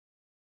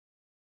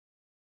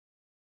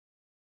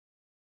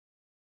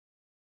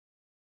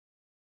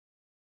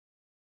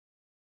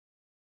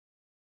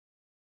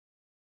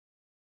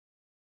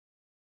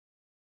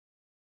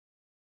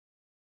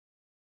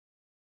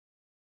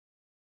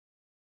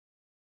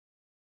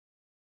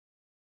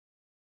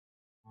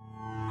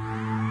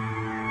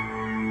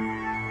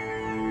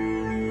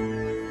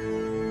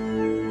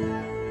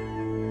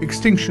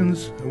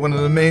Extinctions are one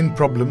of the main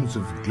problems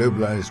of a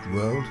globalized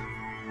world.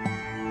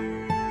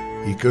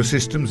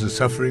 Ecosystems are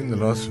suffering the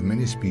loss of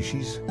many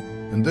species,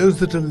 and those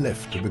that are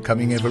left are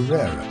becoming ever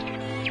rarer.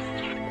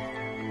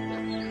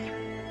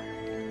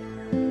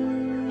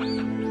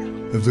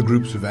 Of the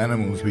groups of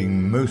animals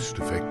being most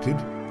affected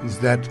is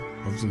that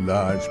of the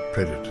large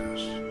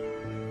predators.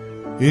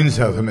 In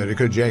South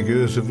America,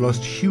 jaguars have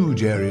lost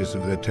huge areas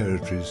of their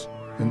territories,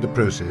 and the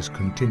process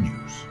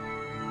continues.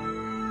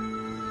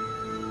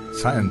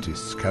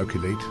 Scientists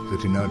calculate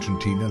that in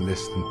Argentina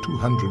less than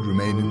 200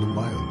 remain in the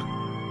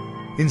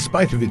wild. In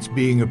spite of its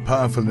being a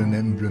powerful and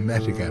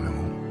emblematic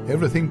animal,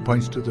 everything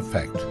points to the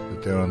fact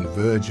that they are on the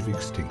verge of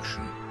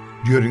extinction.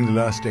 During the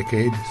last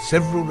decade,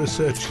 several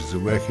researchers are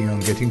working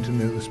on getting to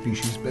know the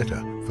species better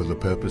for the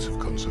purpose of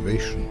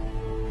conservation.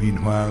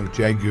 Meanwhile,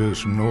 jaguars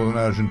from northern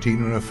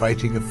Argentina are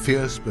fighting a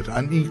fierce but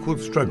unequal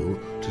struggle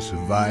to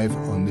survive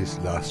on this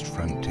last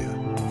frontier.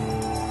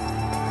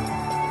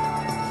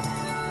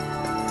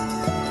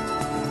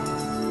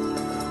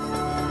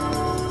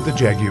 The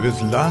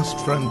jaguar's last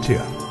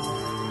frontier.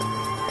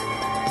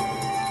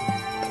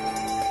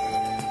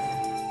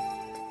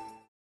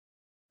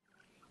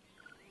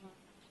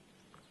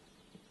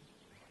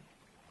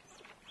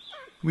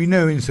 We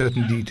know in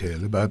certain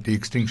detail about the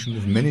extinction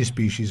of many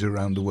species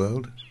around the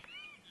world.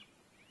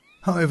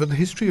 However, the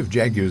history of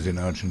jaguars in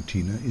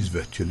Argentina is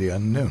virtually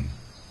unknown.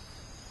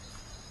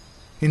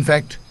 In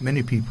fact,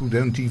 many people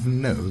don't even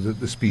know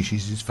that the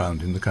species is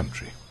found in the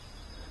country.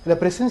 The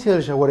presence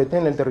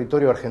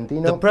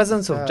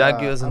of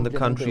jaguars in the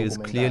country is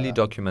clearly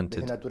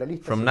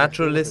documented, from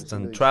naturalists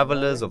and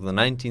travelers of the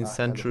 19th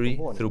century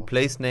through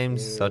place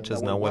names such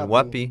as Nahuel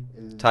Huapi,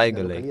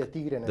 Tiger Lake,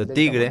 the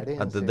Tigre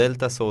at the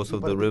delta source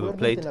of the River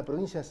Plate,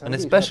 and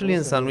especially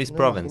in San Luis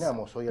province,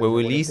 where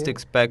we least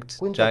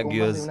expect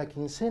jaguars.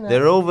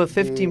 There are over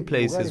 15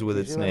 places with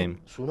its name.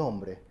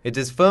 It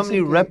is firmly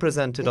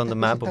represented on the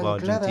map of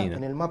Argentina.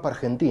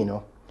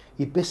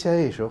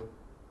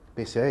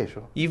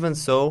 Even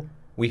so,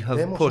 we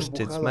have pushed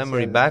its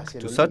memory back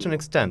to such an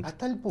extent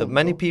that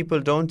many people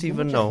don't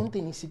even know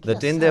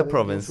that in their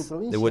province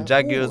there were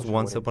jaguars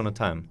once upon a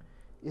time.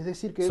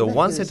 So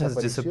once it has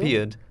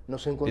disappeared,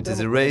 it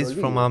is erased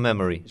from our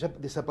memory,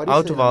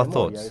 out of our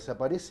thoughts.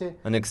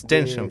 An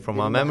extinction from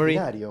our memory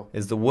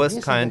is the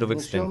worst kind of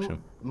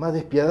extinction.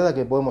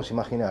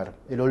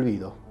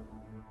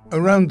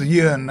 Around the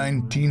year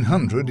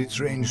 1900, its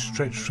range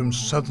stretched from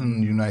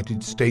southern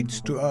United States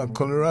to our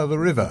Colorado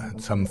River at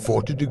some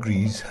 40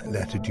 degrees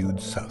latitude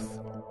south.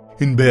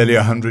 In barely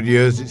 100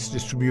 years, its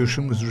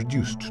distribution was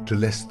reduced to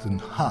less than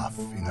half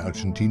in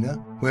Argentina,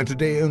 where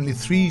today only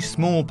 3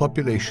 small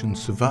populations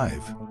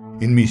survive.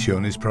 In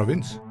Misiones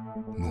province,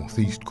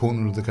 northeast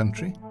corner of the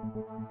country,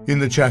 in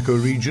the Chaco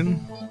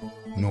region,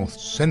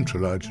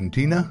 north-central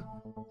Argentina,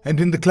 and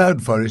in the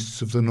cloud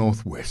forests of the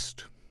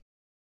northwest.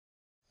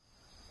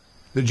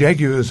 The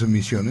jaguars of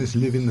Misiones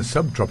live in the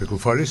subtropical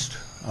forest,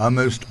 our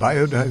most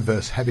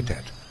biodiverse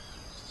habitat,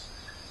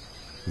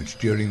 which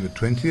during the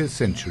 20th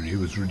century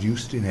was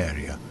reduced in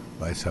area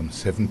by some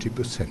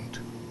 70%.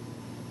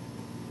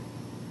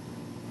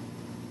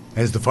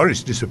 As the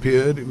forest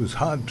disappeared, it was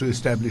hard to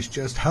establish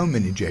just how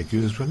many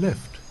jaguars were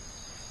left.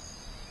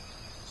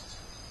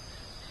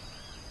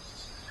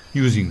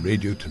 Using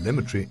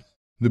radiotelemetry,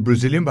 the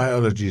Brazilian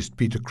biologist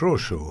Peter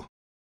Crouchot,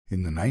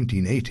 in the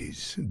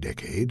 1980s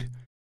decade,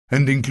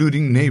 and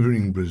including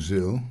neighboring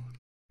Brazil,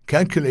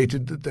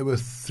 calculated that there were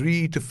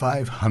 300 to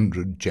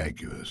 500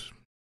 jaguars.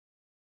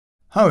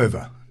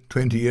 However,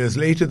 20 years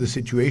later, the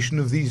situation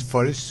of these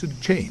forests had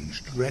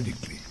changed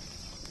radically.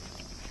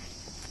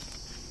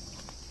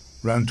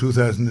 Around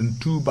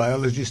 2002,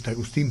 biologist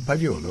Agustin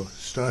Pagliolo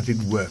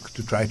started work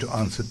to try to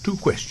answer 2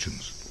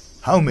 questions: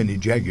 how many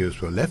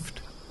jaguars were left,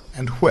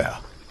 and where?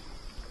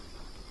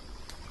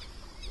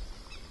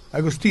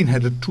 Agustin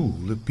had a tool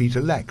that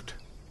Peter lacked: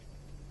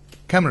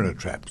 camera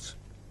traps.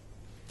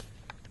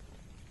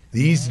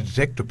 These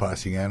detect a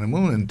passing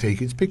animal and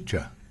take its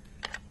picture.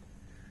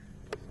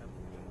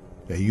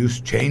 Their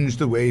use changed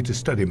the way to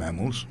study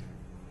mammals.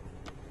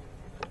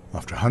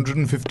 After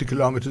 150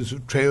 kilometers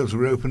of trails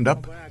were opened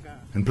up,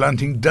 and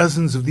planting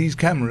dozens of these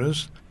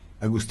cameras,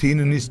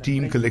 Agustin and his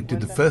team collected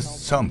the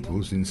first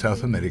samples in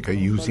South America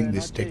using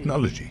this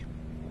technology.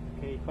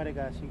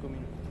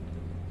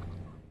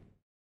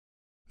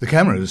 The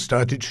cameras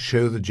started to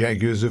show the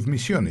jaguars of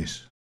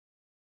Misiones.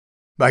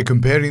 By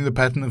comparing the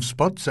pattern of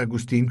spots,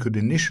 Agustin could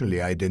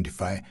initially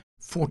identify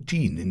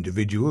 14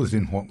 individuals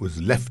in what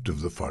was left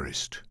of the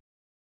forest.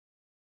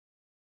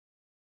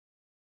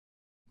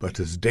 But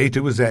as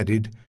data was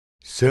added,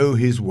 so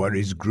his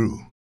worries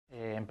grew.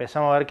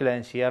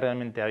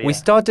 We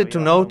started to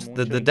note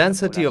that the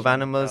density of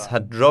animals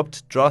had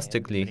dropped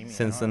drastically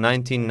since the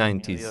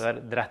 1990s.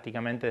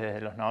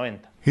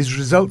 His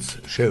results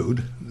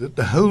showed that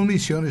the whole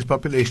Misiones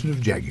population of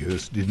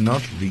jaguars did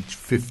not reach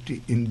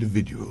 50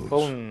 individuals.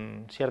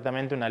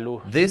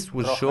 This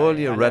was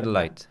surely a red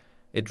light.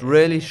 It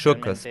really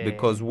shook us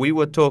because we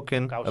were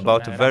talking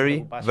about a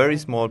very, very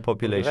small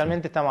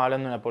population.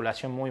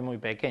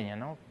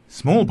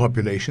 Small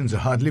populations are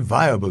hardly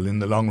viable in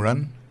the long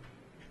run.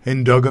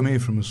 Endogamy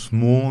from a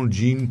small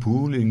gene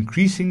pool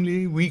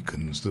increasingly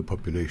weakens the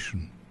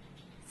population.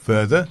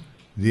 Further,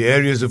 the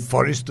areas of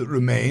forest that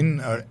remain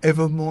are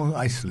ever more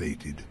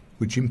isolated,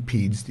 which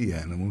impedes the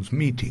animals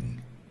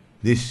meeting.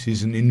 This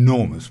is an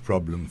enormous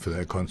problem for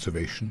their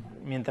conservation.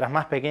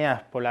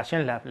 The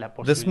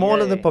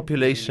smaller the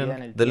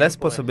population, the less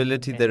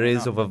possibility there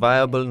is of a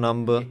viable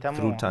number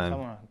through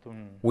time.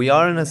 We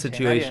are in a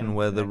situation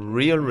where the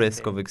real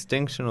risk of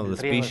extinction of the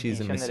species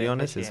in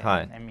Misiones is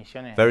high,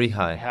 very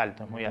high.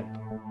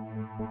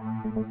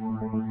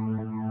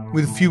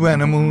 With few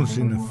animals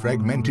in a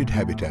fragmented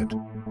habitat,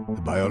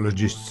 the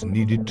biologists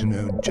needed to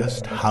know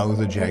just how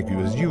the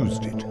jaguars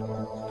used it,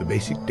 the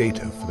basic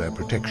data for their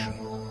protection.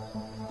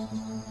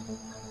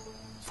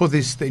 For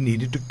this, they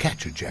needed to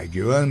catch a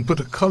jaguar and put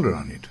a collar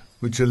on it,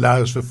 which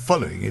allows for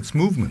following its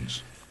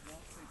movements.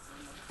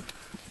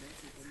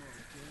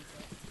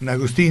 And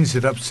Agustin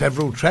set up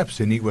several traps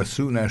in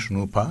Iguazu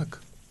National Park.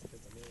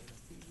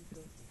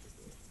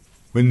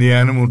 When the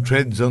animal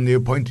treads on the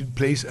appointed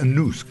place, a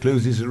noose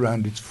closes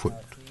around its foot.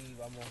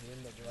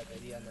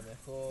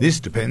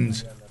 This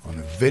depends on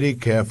a very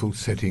careful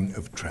setting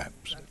of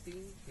traps.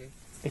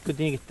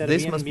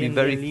 This must be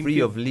very free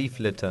of leaf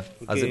litter,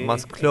 as it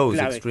must close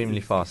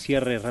extremely fast.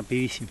 And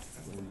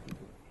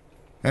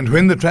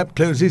when the trap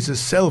closes, a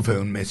cell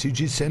phone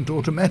message is sent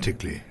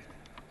automatically.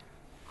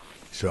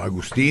 So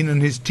Agustin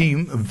and his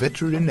team of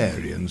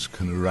veterinarians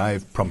can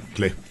arrive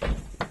promptly.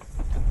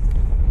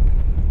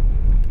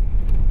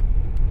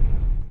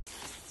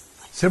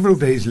 Several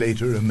days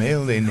later, a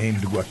male they named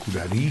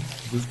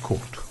Yaguarete was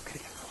caught.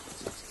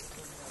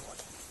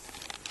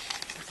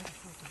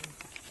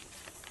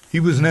 He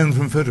was known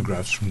from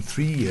photographs from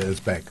 3 years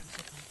back.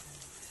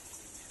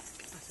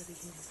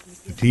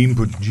 The team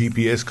put a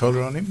GPS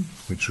collar on him,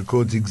 which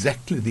records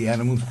exactly the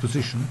animal's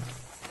position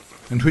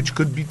and which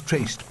could be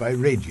traced by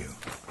radio.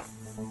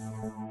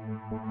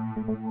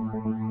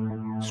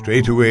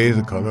 Straight away,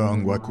 the collar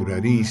on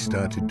Yaguarete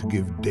started to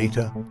give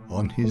data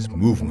on his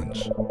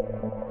movements.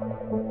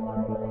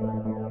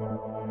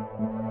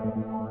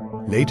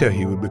 Later,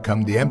 he would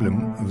become the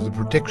emblem of the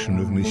protection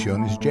of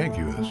Misiones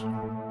jaguars.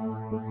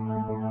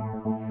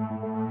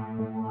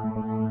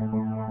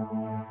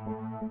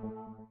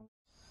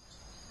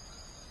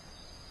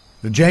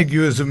 The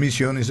jaguars of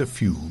Misiones are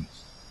few,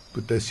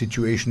 but their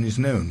situation is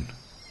known.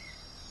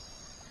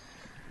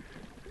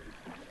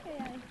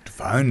 To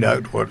find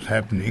out what's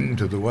happening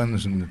to the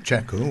ones in the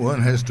Chaco,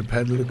 one has to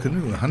paddle a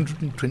canoe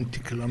 120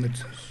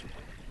 kilometers.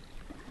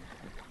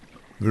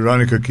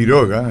 Veronica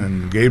Quiroga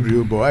and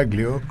Gabriel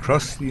Boaglio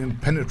cross the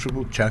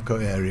impenetrable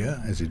Chaco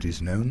area, as it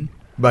is known,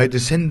 by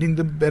descending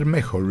the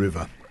Bermejo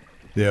River.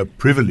 They are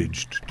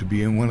privileged to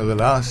be in one of the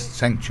last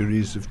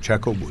sanctuaries of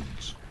Chaco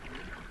woods.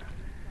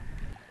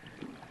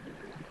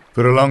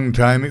 For a long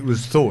time it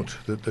was thought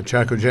that the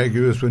Chaco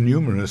jaguars were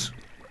numerous.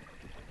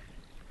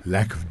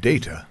 Lack of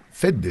data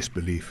fed this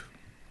belief.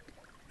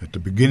 At the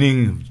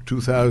beginning of the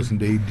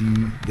 2000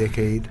 AD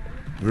decade,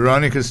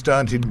 Veronica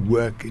started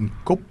work in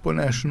Copo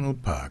National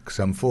Park,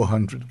 some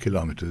 400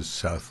 kilometers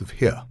south of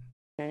here.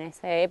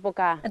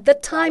 At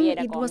that time,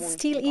 it was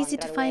still easy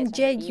to find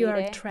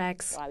jaguar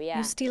tracks.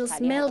 You still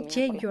smelled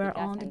jaguar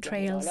on the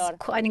trails.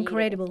 Quite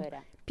incredible.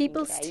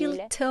 People still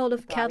told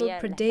of cattle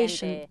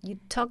predation. You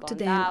talked to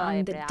them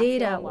and the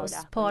data was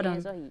spot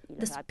on.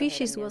 The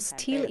species was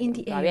still in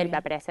the area.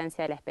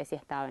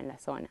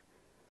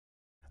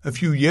 A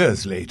few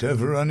years later,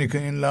 Veronica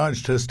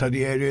enlarged her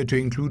study area to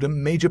include a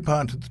major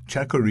part of the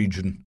Chaco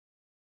region.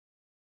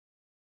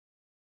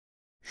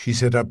 She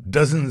set up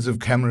dozens of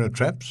camera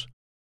traps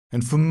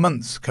and for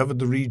months covered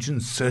the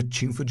region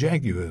searching for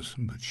jaguars,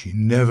 but she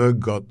never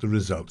got the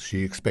results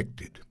she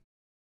expected.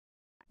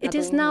 It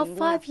is now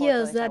 5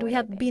 years that we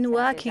have been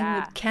working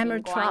with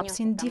camera traps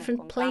in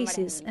different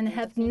places and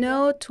have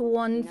not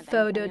one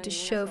photo to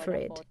show for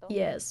it.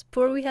 Yes,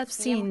 for we have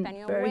seen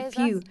very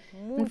few.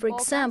 And for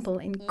example,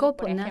 in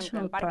Copo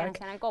National Park,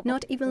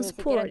 not even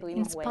sport,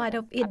 in spite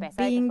of it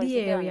being the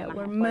area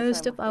where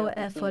most of our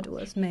effort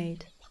was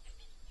made.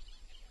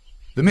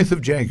 The myth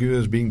of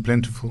jaguars being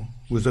plentiful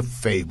was a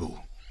fable.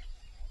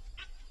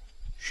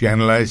 She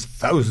analyzed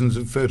thousands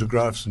of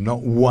photographs, and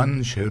not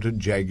one showed a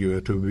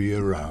jaguar to be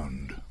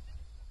around.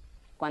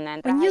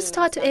 When you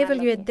start to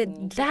evaluate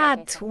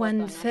that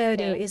one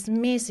photo is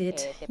missing,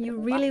 you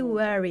really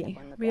worry,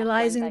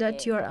 realizing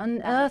that you are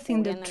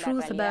unearthing the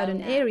truth about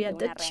an area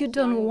that you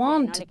don't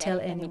want to tell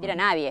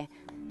anyone.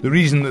 The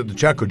reason that the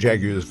Chaco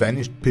jaguars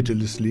vanished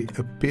pitilessly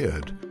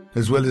appeared,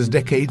 as well as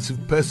decades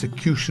of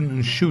persecution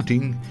and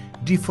shooting.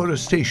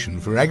 Deforestation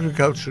for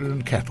agriculture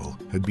and cattle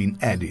had been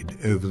added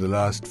over the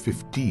last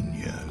 15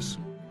 years.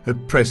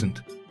 At present,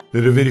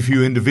 there are very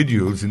few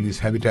individuals in this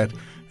habitat,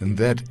 and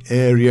that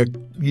area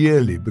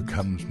yearly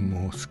becomes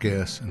more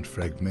scarce and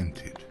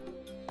fragmented.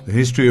 The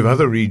history of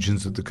other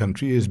regions of the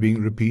country is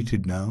being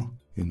repeated now.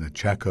 in the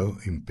Chaco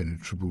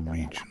impenetrable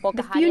region.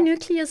 The few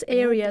nucleus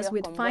areas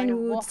with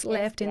fine woods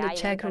left in the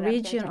Chaco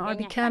region are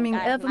becoming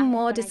ever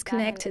more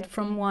disconnected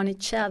from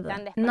each other.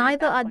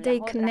 Neither are they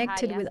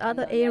connected with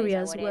other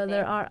areas where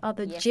there are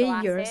other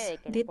jaguars.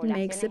 That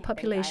makes the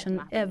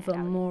population ever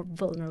more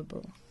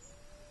vulnerable.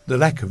 The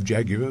lack of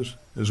jaguars,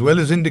 as well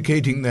as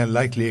indicating their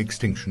likely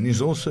extinction,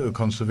 is also a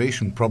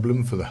conservation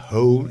problem for the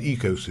whole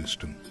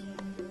ecosystem.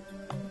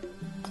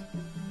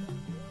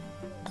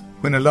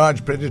 When a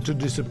large predator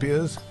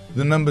disappears,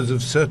 the numbers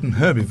of certain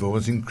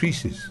herbivores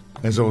increases,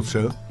 as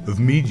also of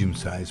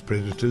medium-sized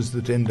predators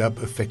that end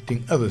up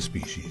affecting other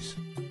species.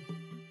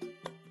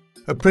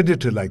 A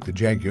predator like the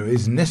jaguar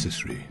is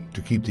necessary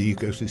to keep the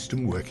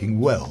ecosystem working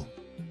well.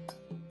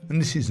 And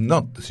this is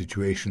not the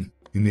situation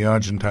in the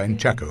Argentine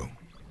Chaco.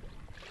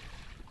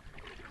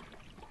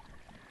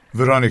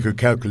 Veronica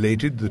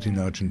calculated that in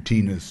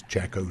Argentina's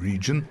Chaco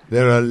region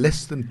there are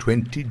less than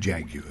 20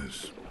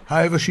 jaguars.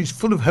 However, she's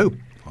full of hope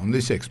on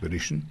this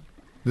expedition.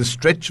 The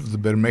stretch of the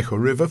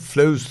Bermejo River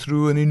flows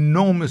through an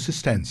enormous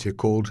estancia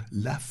called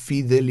La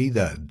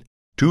Fidelidad,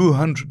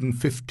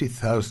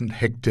 250,000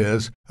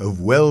 hectares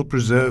of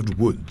well-preserved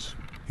woods.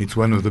 It's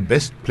one of the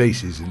best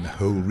places in the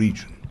whole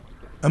region.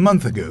 A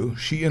month ago,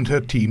 she and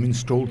her team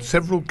installed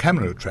several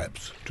camera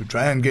traps to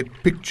try and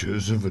get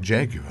pictures of a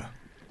jaguar.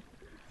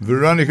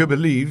 Veronica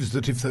believes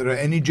that if there are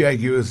any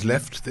jaguars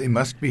left, they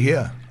must be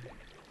here.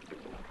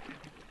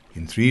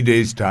 In 3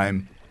 days'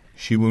 time,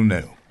 she will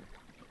know.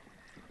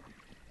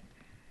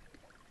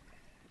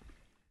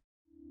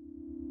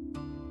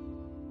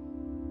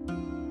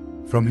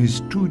 From his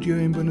studio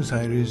in Buenos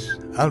Aires,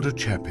 Aldo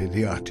Chape,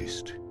 the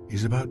artist,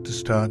 is about to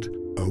start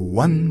a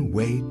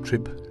one-way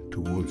trip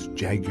towards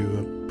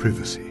jaguar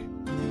privacy.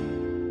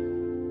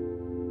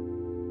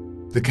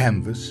 The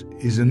canvas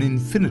is an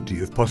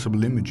infinity of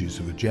possible images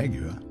of a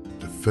jaguar.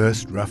 The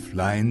first rough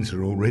lines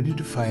are already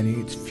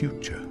defining its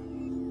future.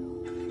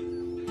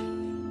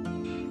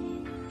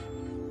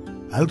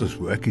 Aldo's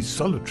work is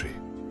solitary,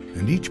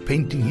 and each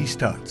painting he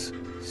starts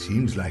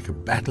seems like a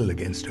battle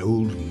against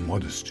old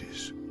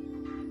modesties.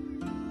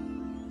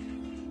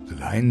 The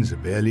lines are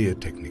barely a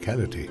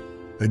technicality,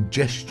 a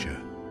gesture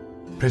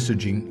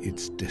presaging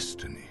its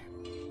destiny.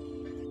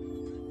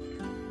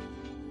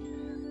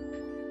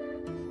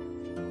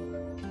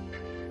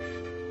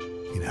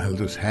 In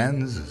Aldo's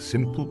hands, a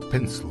simple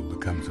pencil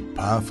becomes a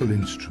powerful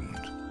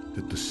instrument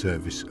at the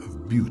service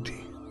of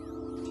beauty.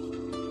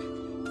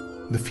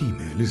 The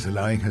female is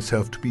allowing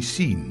herself to be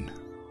seen,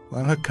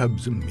 while her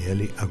cubs are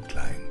merely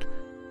outlined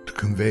to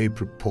convey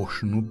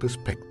proportional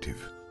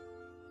perspective.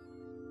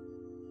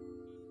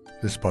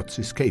 The spots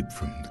escape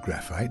from the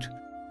graphite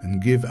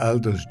and give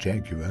Aldo's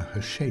jaguar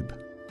her shape.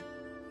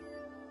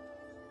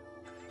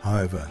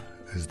 However,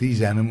 as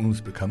these animals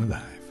become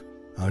alive,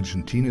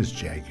 Argentina's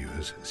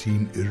jaguars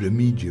seem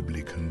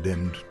irremediably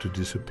condemned to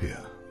disappear.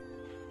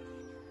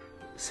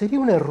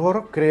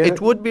 It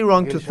would be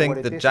wrong to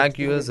think that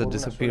jaguars are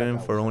disappearing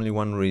for only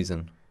one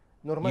reason.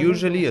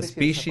 Usually a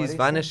species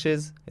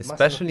vanishes,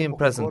 especially in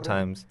present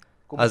times,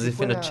 as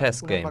if in a chess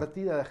game,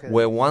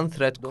 where one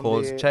threat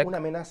calls check,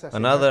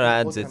 another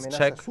adds its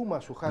check,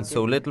 and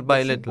so little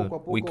by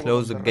little we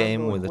close a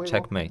game with a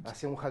checkmate.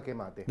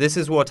 This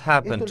is what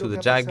happened to the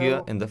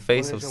jaguar in the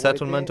face of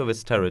settlement of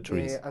its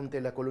territories.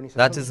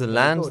 That is the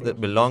land that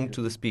belonged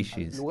to the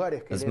species,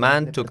 as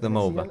man took them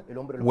over.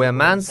 Where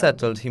man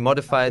settled, he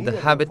modified the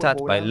habitat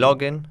by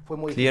logging,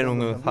 clearing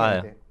with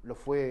fire.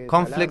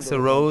 Conflicts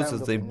arose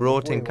as they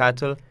brought in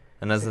cattle,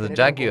 and as the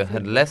jaguar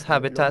had less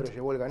habitat,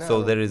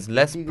 so there is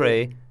less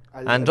prey,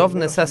 and of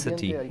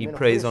necessity he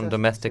preys on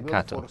domestic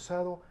cattle.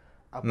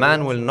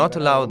 Man will not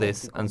allow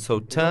this, and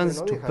so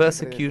turns to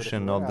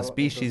persecution of the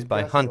species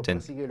by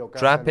hunting,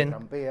 trapping,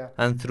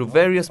 and through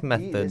various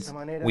methods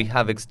we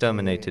have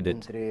exterminated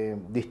it.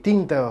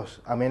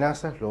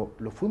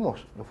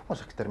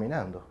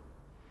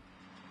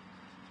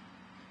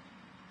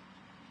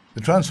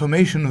 The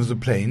transformation of the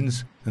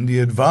plains and the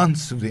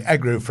advance of the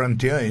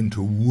agro-frontier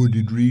into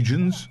wooded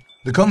regions,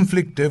 the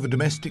conflict over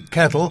domestic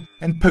cattle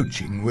and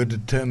poaching were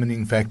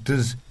determining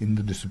factors in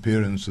the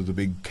disappearance of the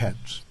big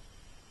cats.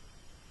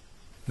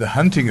 The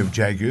hunting of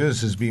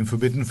jaguars has been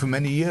forbidden for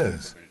many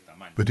years,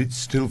 but it's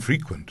still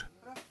frequent.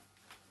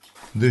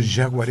 The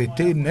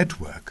Yaguarete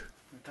network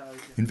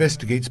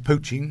investigates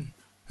poaching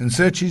and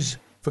searches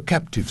for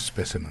captive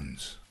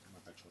specimens.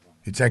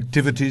 Its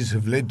activities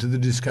have led to the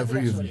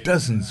discovery of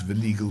dozens of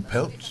illegal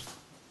pelts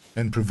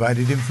and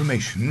provided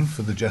information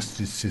for the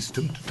justice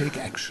system to take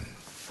action.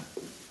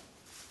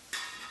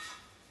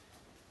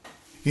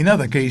 In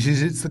other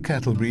cases, it's the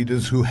cattle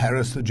breeders who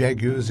harass the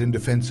jaguars in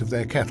defense of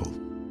their cattle.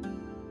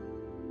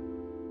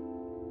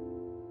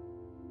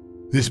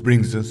 This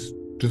brings us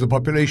to the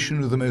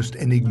population of the most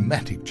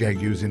enigmatic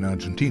jaguars in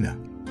Argentina.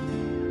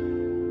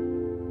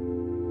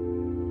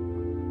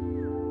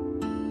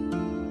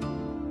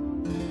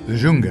 The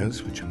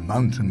Yungas, which are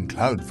mountain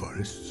cloud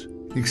forests,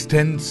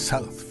 extend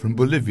south from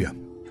Bolivia.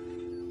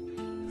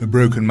 A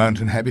broken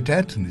mountain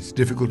habitat and its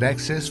difficult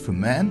access for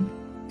man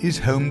is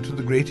home to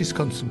the greatest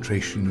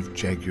concentration of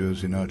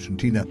jaguars in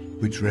Argentina,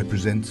 which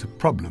represents a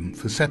problem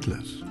for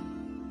settlers.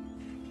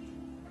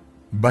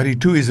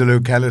 Baritu is a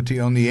locality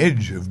on the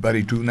edge of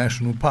Baritu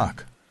National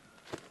Park.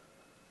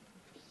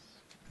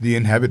 The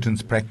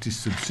inhabitants practice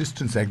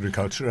subsistence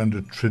agriculture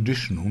under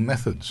traditional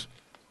methods.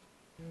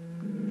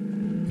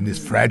 In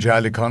this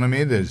fragile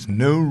economy, there's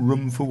no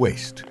room for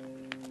waste.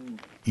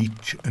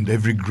 Each and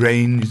every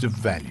grain is of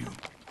value.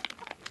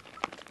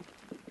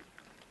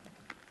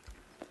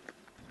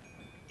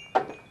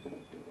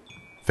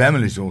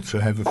 Families also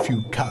have a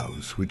few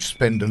cows, which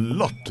spend a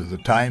lot of the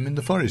time in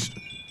the forest,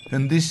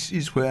 and this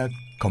is where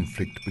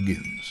conflict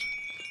begins.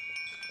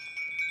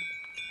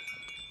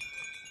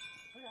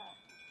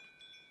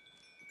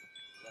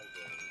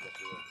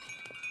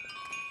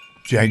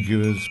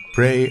 Jaguars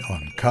prey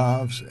on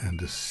calves, and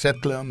the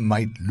settler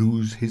might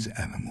lose his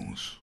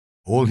animals,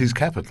 all his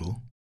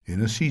capital, in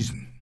a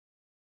season.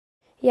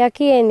 Here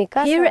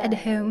at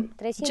home,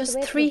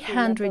 just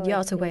 300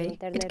 yards away,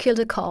 it killed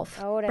a calf,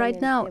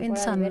 right now in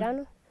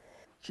summer.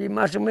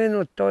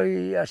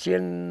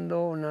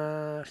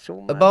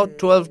 About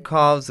 12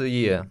 calves a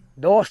year.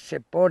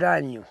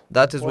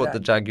 That is what the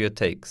jaguar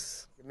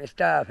takes.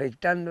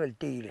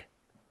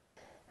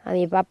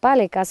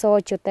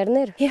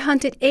 He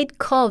hunted 8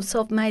 calves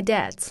of my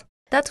dad's.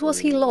 That was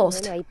he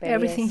lost,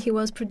 everything he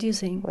was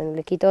producing.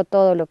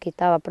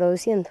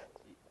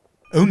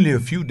 Only a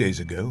few days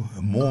ago,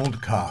 a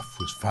mauled calf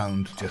was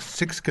found just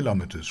 6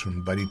 kilometers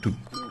from Baritu.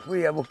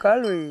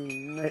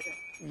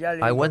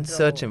 I went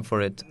searching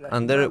for it,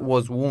 and there it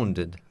was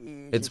wounded.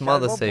 Its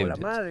mother saved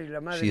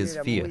it. She is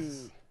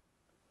fierce.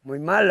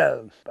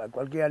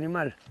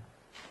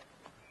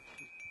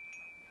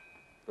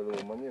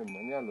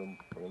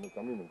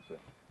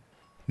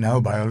 Now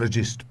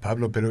biologist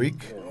Pablo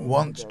Peroic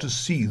wants to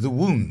see the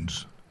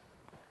wounds.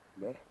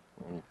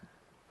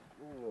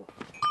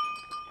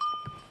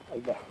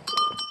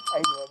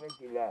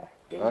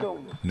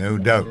 No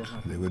doubt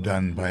they were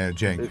done by a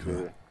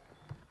jaguar.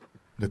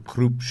 The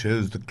croup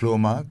shows the claw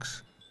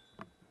marks.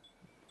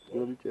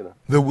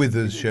 The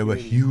withers show a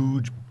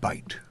huge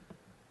bite.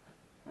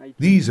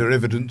 These are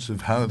evidence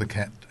of how the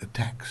cat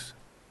attacks.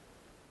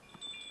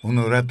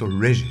 Honorato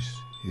Regis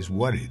is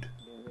worried.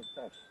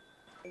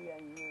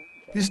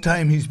 This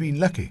time he's been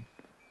lucky.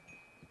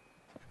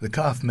 The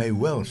calf may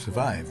well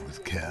survive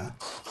with care.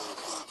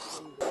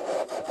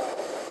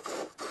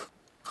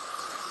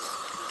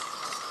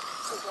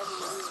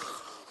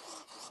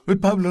 But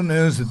Pablo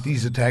knows that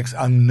these attacks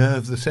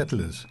unnerve the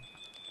settlers.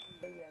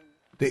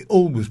 They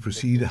always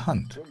precede a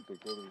hunt.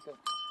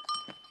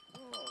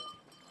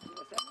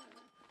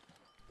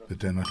 But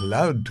they're not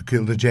allowed to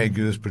kill the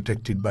jaguars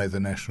protected by the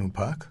national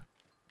park.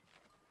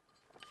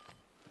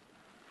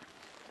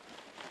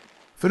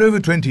 For over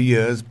 20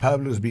 years,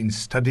 Pablo's been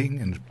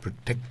studying and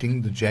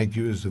protecting the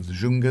jaguars of the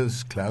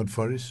Jungas cloud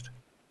forest.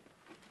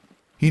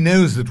 He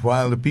knows that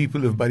while the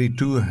people of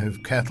Baritu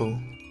have cattle,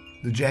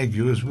 the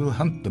jaguars will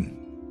hunt them.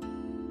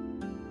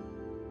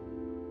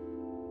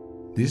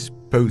 This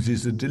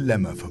poses a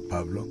dilemma for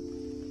Pablo: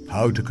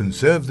 how to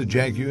conserve the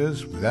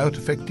jaguars without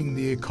affecting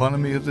the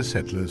economy of the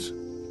settlers.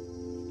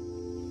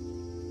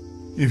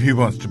 If he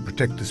wants to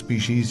protect the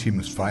species, he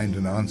must find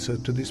an answer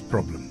to this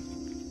problem.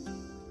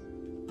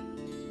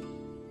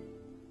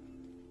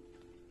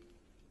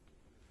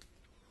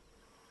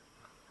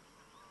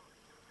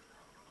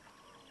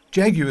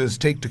 Jaguars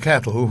take to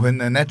cattle when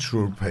their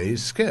natural prey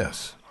is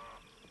scarce.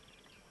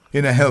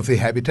 In a healthy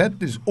habitat,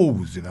 there's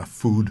always enough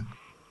food.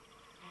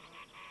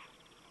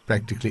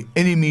 Practically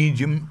any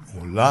medium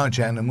or large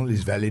animal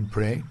is valid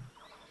prey,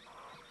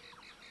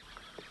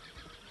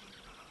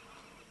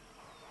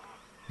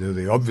 though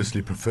they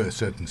obviously prefer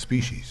certain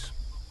species.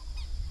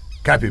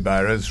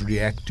 Capybaras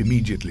react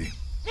immediately.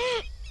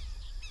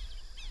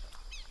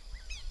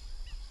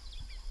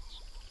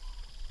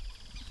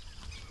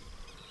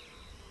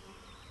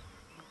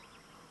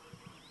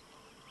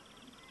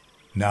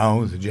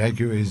 Now the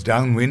jaguar is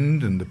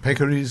downwind and the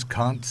peccaries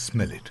can't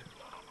smell it.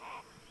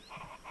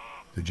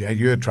 The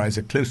jaguar tries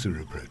a closer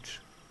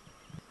approach.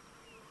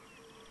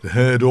 The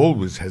herd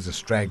always has a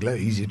straggler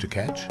easy to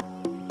catch.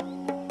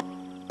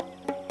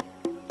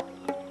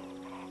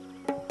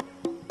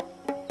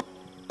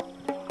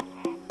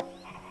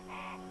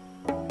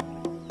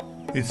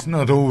 It's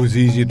not always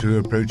easy to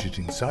approach it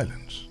in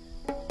silence.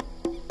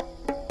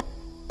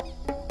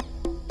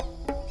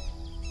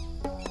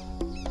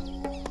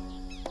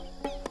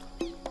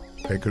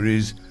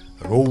 Peccaries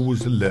are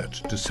always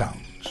alert to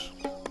sounds.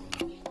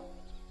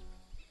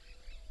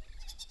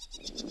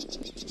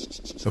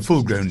 A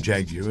full-grown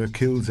jaguar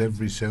kills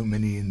every so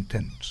many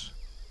intents.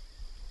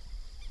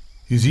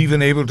 He's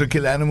even able to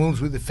kill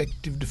animals with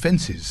effective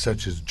defenses,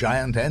 such as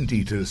giant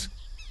anteaters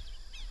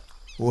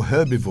or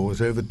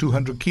herbivores over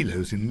 200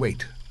 kilos in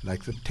weight,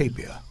 like the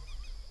tapir.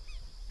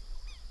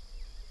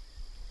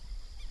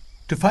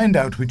 To find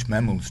out which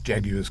mammals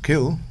jaguars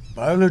kill,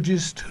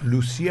 biologist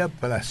Lucia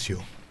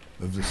Palacio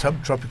of the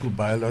Subtropical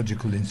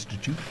Biological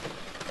Institute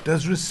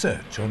does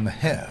research on the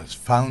hairs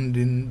found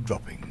in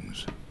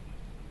droppings.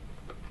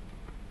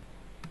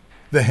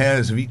 The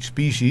hairs of each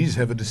species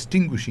have a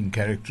distinguishing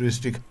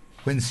characteristic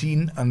when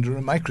seen under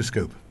a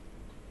microscope.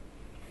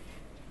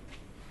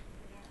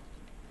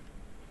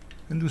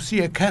 And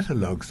Lucia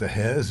catalogues the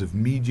hairs of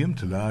medium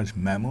to large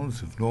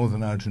mammals of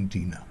northern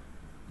Argentina.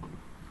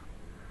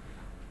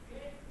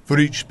 For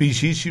each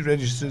species, she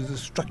registers the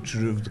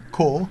structure of the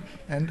core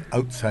and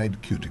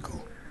outside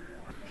cuticle.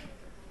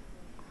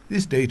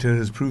 This data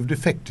has proved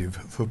effective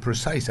for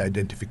precise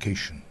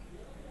identification.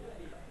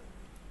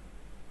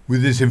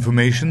 With this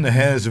information, the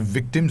hairs of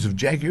victims of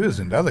jaguars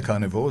and other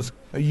carnivores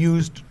are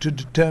used to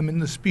determine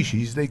the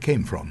species they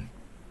came from.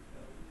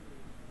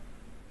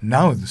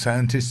 Now the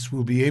scientists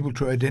will be able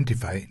to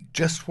identify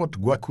just what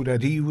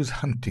Yaguarete was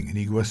hunting in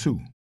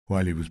Iguazu,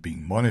 while he was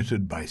being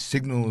monitored by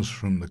signals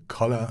from the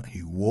collar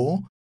he wore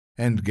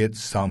and get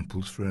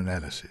samples for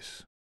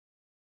analysis.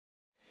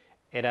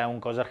 Era un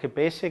collar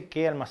GPS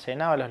que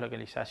almacenaba las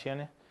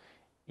localizaciones.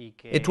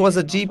 It was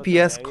a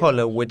GPS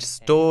collar which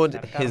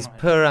stored his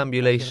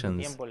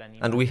perambulations,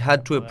 and we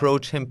had to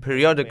approach him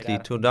periodically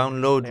to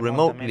download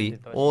remotely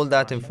all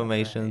that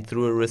information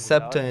through a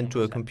receptor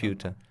into a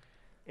computer.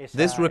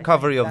 This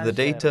recovery of the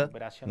data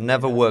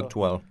never worked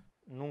well.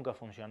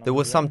 There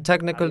were some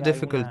technical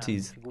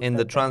difficulties in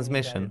the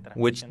transmission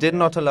which did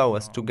not allow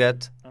us to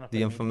get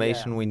the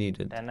information we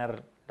needed.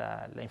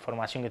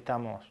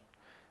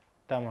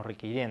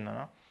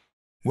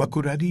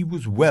 Yaguarete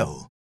was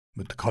well,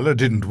 but the collar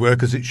didn't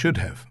work as it should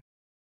have.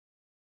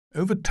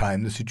 Over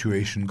time, the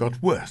situation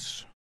got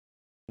worse.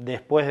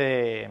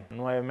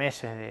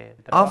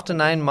 After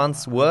 9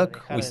 months'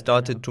 work, we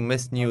started to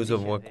miss news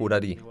of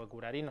Yaguarete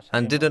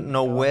and didn't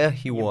know where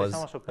he was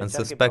and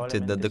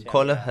suspected that the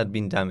collar had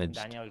been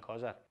damaged.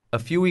 A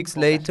few weeks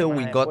later,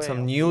 we got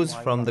some news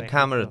from the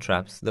camera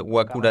traps that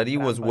Yaguarete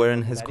was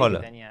wearing his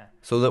collar,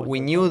 so that we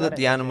knew that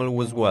the animal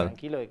was well.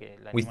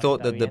 We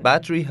thought that the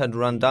battery had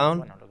run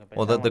down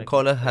or that the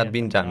collar had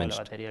been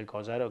damaged.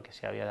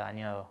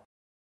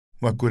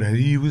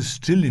 Yaguarete was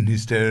still in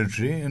his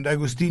territory, and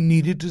Agustin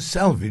needed to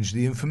salvage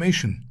the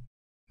information.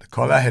 The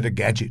collar had a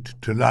gadget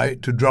to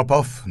drop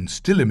off and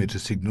still emit a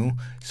signal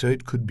so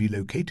it could be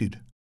located.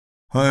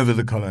 However,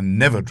 the collar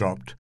never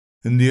dropped,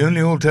 and the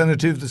only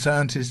alternative the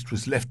scientist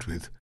was left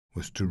with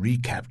was to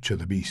recapture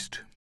the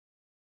beast.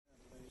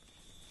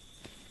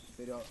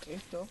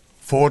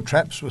 4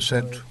 traps were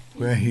set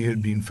where he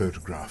had been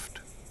photographed.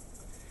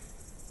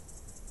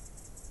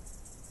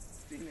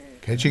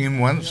 Catching him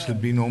once had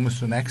been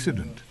almost an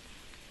accident,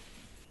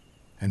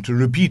 and to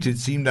repeat it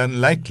seemed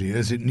unlikely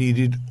as it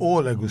needed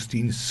all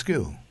Agustin's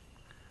skill.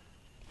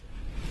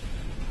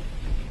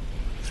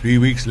 3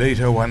 weeks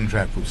later, 1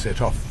 trap was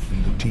set off,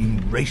 and the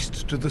team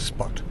raced to the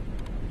spot.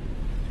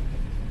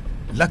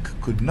 Luck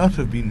could not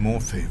have been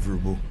more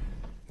favorable.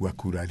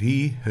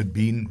 Yaguarete had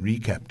been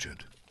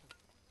recaptured.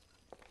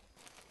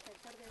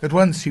 At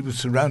once he was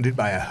surrounded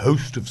by a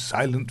host of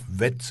silent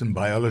vets and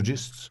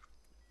biologists.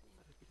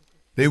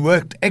 They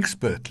worked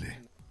expertly.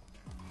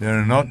 There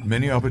are not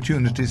many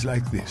opportunities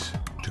like this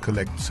to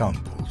collect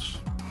samples.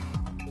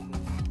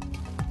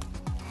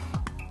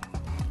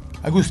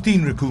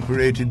 Agustin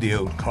recuperated the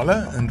old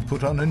collar and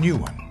put on a new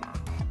one.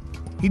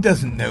 He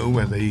doesn't know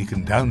whether he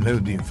can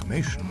download the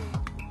information.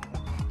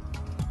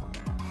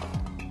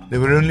 There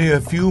were only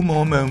a few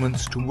more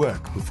moments to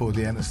work before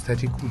the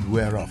anesthetic would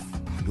wear off,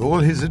 and all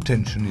his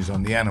attention is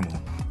on the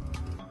animal.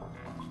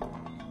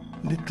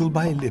 Little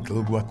by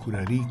little,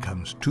 Yaguarete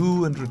comes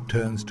to and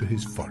returns to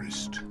his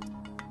forest.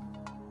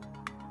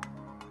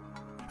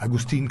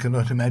 Agustin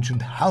cannot imagine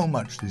how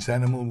much this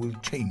animal will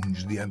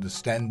change the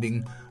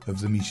understanding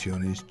of the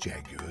Misiones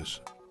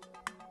jaguars.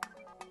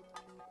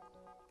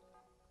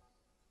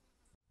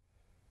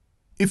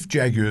 If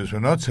jaguars were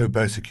not so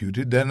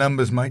persecuted, their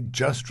numbers might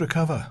just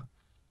recover.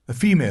 A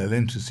female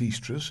enters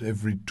estrus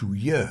every 2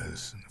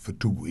 years. For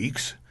 2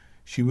 weeks,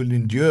 she will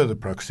endure the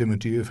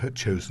proximity of her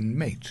chosen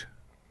mate.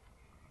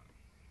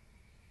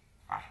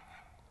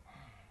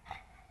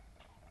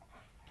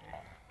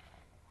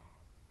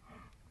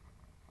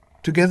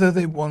 Together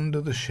they wander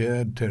the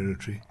shared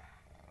territory,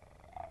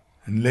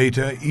 and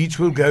later each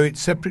will go its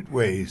separate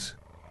ways,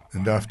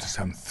 and after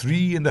some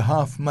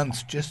 3.5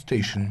 months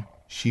gestation,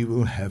 she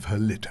will have her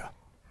litter.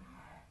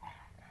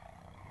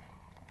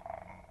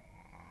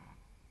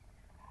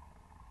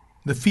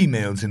 The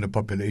females in a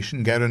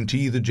population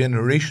guarantee the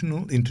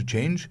generational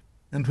interchange,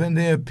 and when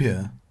they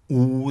appear,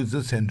 all is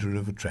the center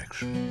of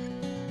attraction.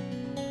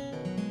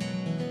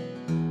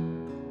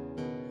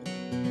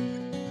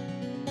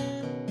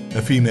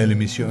 A female in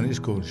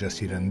Misiones called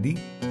Jaguarete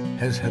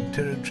has her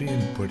territory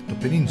in Puerto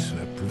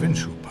Peninsula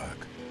Provincial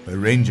Park, where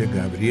Ranger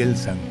Gabriel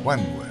San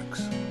Juan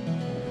works.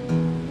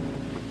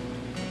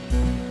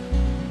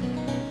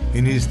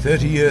 In his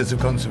 30 years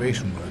of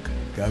conservation work,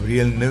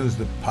 Gabriel knows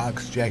the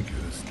park's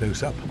jaguars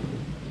close up.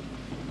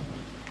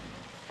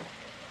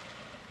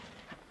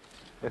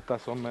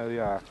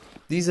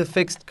 These are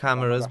fixed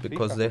cameras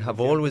because there have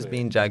always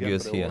been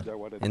jaguars here,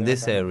 in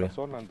this area,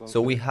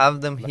 so we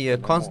have them here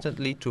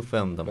constantly to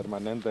film them.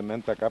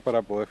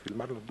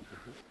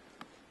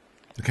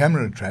 The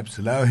camera traps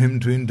allow him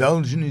to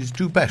indulge in his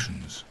 2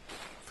 passions,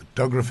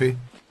 photography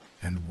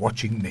and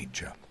watching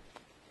nature.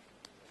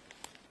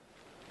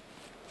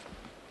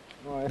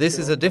 This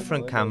is a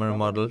different camera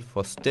model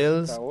for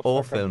stills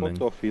or filming.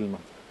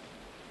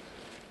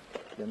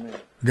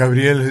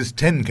 Gabriel has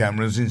 10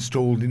 cameras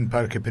installed in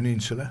Parque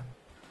Peninsula.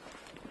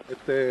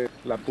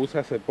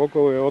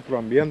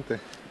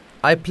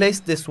 I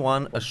placed this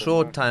one a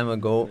short time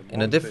ago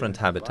in a different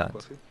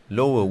habitat,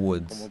 lower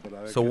woods,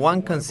 so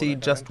one can see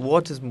just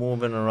what is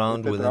moving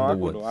around within the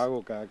woods.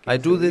 I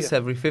do this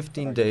every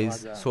 15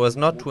 days so as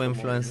not to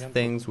influence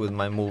things with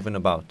my moving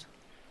about.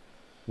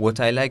 What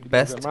I like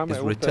best is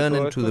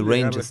returning to the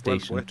ranger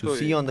station to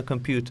see on the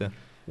computer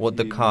what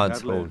the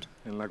cards hold.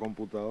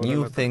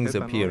 New things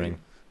appearing.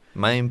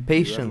 My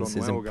impatience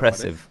is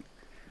impressive.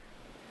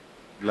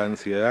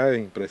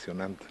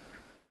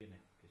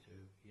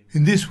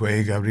 In this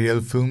way,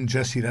 Gabriel filmed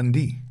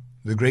Yaguarete,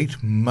 the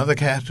great mother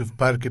cat of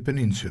Parque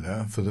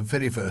Peninsula, for the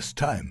very first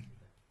time.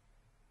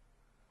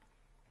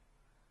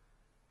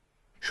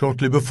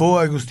 Shortly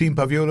before, Agustin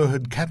Paviolo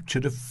had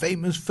captured a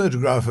famous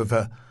photograph of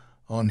her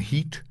on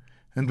heat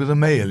and with a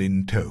male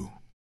in tow.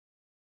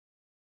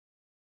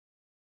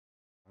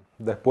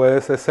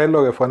 Después de ese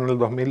celo, que fue en el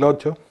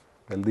 2008,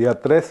 el día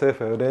 13 de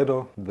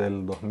febrero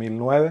del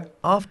 2009.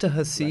 After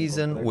her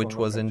season, which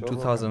was in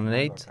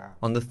 2008,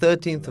 on the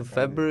 13th of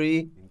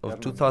February of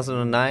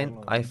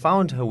 2009, I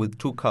found her with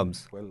 2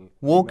 cubs,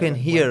 walking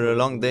here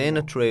along the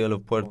inner trail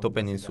of Puerto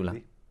Peninsula.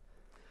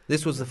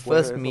 This was the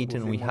first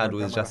meeting we had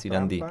with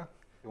Yaguarete.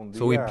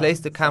 So we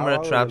placed the camera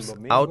traps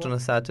out on a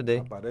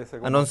Saturday,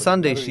 and on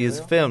Sunday she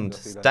is filmed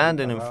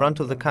standing in front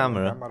of the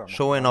camera,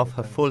 showing off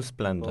her full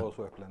splendor.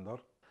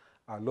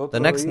 The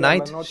next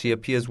night, she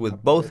appears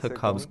with both her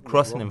cubs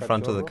crossing in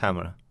front of the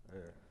camera.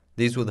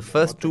 These were the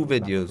first 2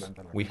 videos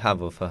we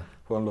have of her.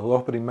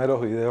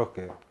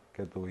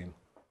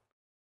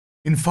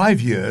 In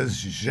 5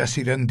 years,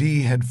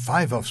 Yaguarete had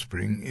 5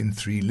 offspring in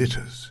 3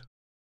 litters.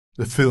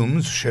 The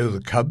films show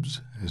the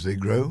cubs as they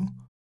grow,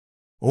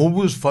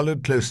 always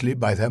followed closely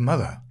by their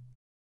mother.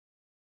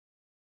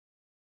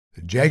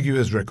 The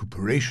jaguar's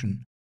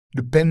recuperation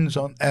depends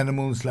on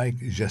animals like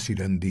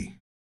Yaguarete.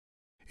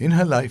 In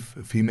her life,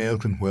 a female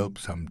can whelp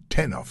some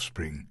 10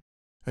 offspring,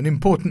 an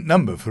important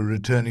number for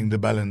returning the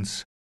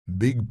balance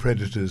big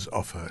predators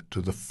offer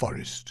to the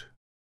forest.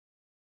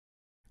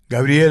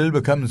 Gabriel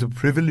becomes a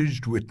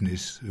privileged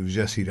witness of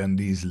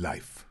Yaguarete's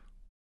life.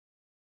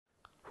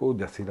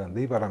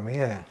 Yaguarete para mí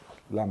es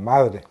la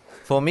madre.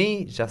 For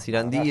me,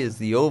 Yaguarete is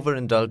the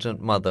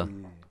overindulgent mother.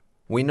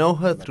 We know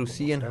her through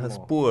seeing her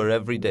spoor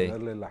every day.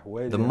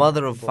 The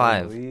mother of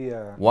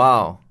 5.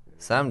 Wow,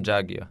 Sam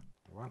Jaguar.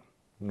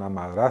 Una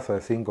madraza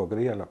de 5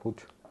 crías, la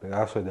pucha,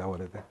 pedazo de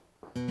Yaguarete.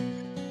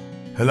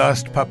 Her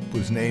last pup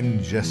was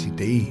named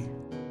Yaguarete,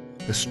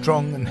 a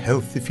strong and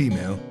healthy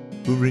female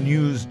who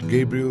renews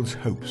Gabriel's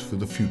hopes for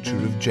the future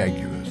of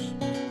jaguars.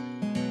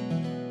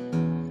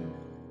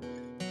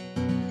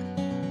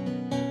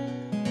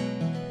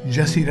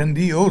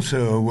 Yaguarete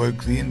also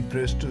awoke the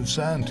interest of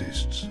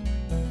scientists.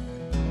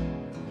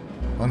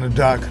 On a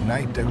dark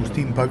night,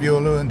 Agustin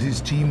Paviolo and his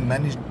team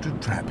managed to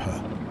trap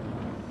her.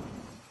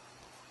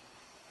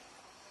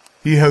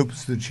 He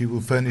hopes that she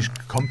will furnish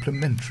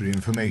complementary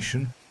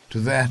information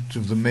to that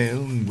of the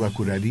male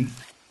Yaguarete.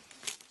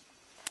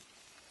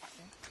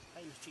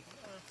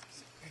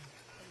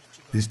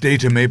 This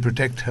data may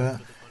protect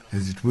her,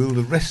 as it will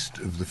the rest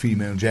of the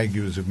female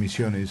jaguars of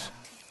Misiones.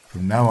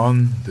 From now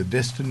on, the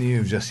destiny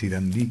of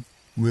Yaguarete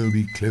will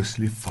be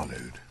closely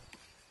followed.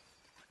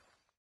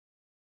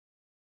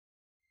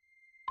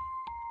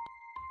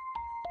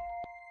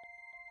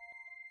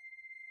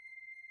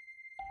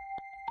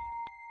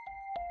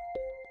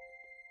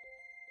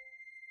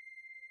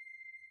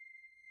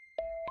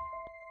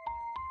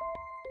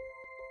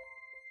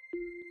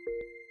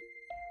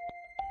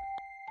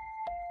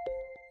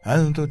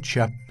 Aldo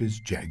Chiappi's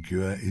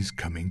jaguar is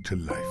coming to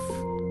life.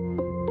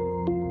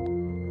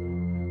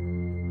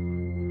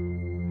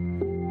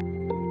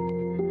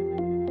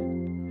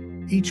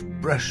 Each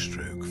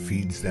brushstroke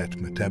feeds that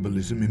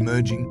metabolism,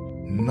 emerging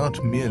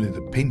not merely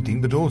the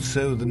painting but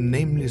also the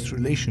nameless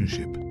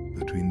relationship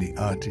between the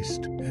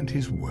artist and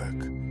his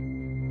work.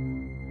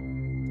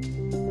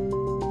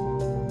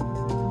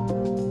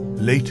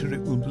 Later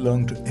it will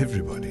belong to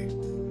everybody.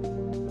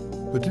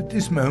 But at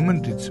this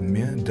moment it's a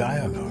mere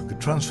dialogue, a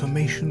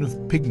transformation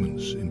of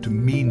pigments into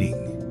meaning,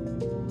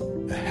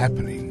 a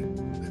happening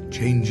that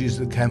changes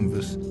the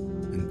canvas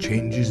and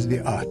changes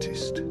the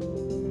artist.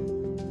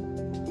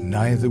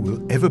 Neither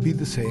will ever be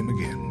the same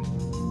again.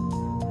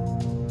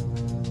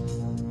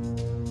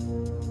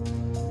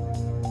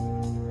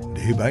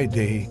 Day by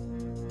day,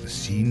 the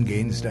scene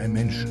gains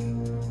dimension.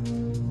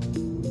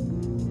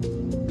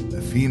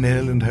 The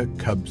female and her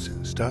cubs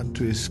start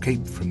to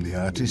escape from the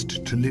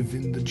artist to live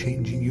in the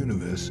changing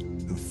universe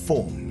of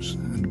forms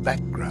and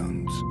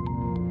backgrounds.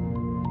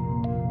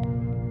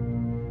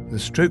 The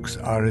strokes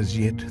are as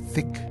yet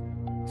thick,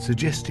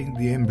 suggesting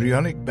the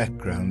embryonic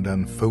background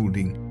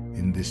unfolding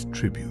in this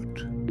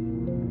tribute.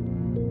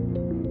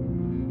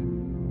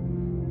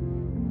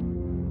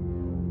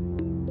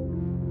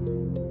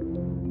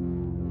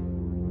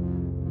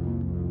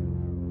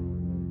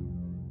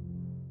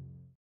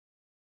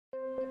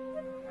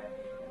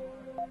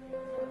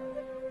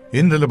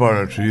 In the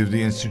laboratory of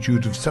the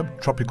Institute of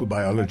Subtropical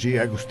Biology,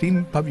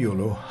 Agustin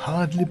Paviolo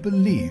hardly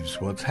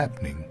believes what's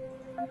happening.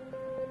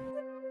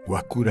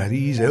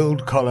 Yaguareté's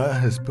old collar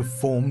has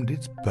performed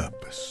its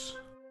purpose.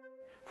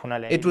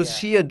 It was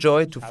sheer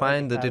joy to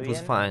find that it was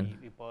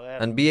fine,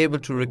 and be able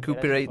to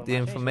recuperate the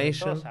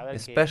information,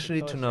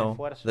 especially to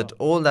know that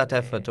all that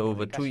effort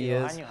over 2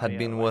 years had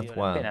been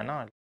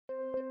worthwhile.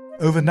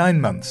 Over 9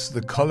 months,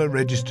 the collar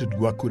registered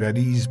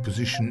Yaguareté's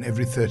position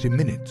every 30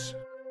 minutes.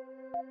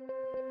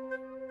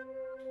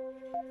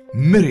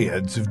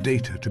 Myriads of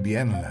data to be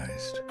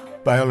analyzed.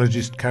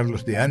 Biologist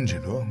Carlos De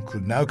Angelo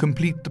could now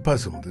complete the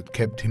puzzle that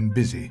kept him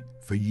busy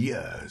for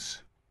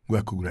years.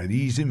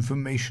 Yaguareté's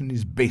information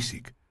is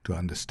basic to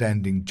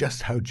understanding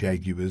just how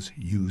jaguars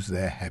use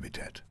their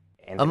habitat.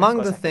 Among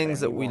the things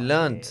that we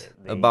learnt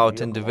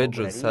about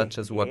individuals such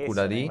as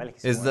Yaguareté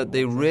is that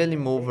they really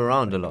move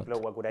around a lot.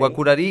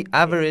 Yaguareté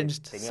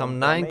averaged some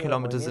 9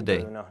 kilometers a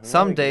day.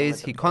 Some days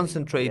he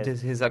concentrated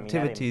his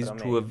activities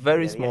to a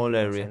very small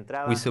area,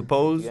 we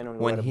suppose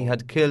when he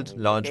had killed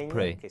large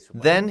prey.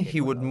 Then he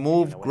would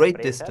move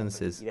great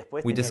distances.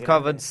 We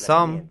discovered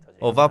some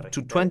of up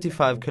to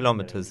 25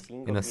 kilometers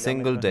in a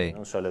single day.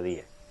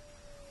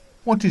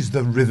 What is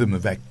the rhythm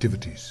of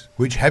activities?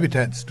 Which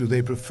habitats do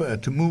they prefer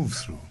to move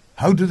through?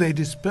 How do they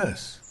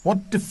disperse?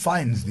 What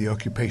defines the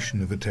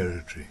occupation of a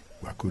territory?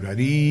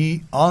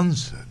 Yaguareté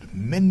answered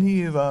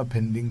many of our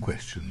pending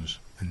questions,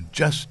 and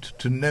just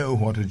to know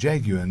what a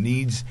jaguar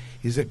needs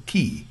is a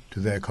key to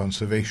their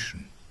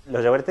conservation.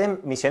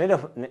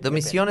 The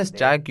Misiones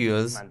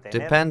jaguars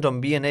depend on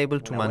being able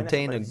to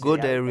maintain a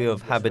good area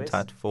of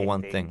habitat for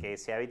one thing.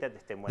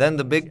 Then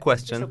the big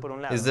question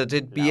is that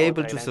it be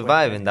able to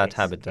survive in that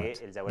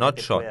habitat, not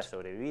shot,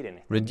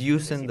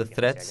 reducing the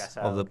threats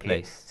of the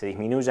place. The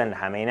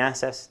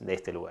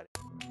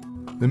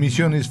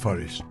Misiones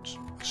forests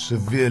are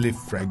severely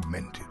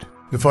fragmented.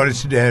 The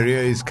forested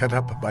area is cut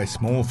up by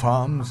small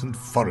farms and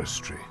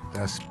forestry,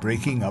 thus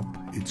breaking up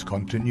its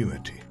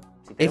continuity.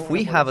 If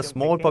we have a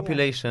small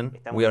population,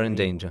 we are in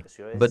danger.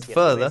 But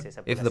further,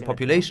 if the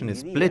population is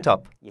split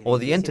up, or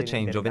the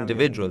interchange of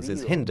individuals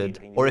is hindered,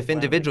 or if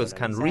individuals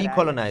can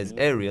recolonize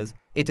areas,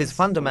 it is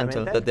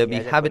fundamental that there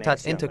be habitat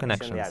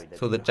interconnections,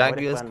 so that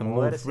jaguars can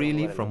move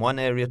freely from one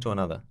area to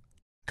another.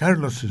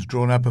 Carlos has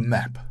drawn up a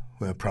map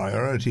where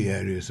priority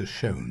areas are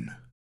shown.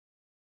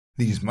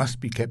 These must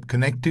be kept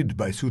connected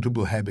by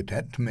suitable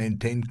habitat to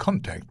maintain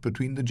contact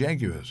between the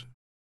jaguars.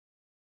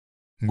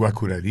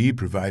 Yaguareté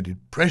provided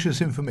precious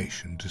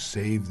information to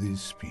save these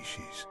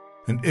species,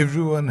 and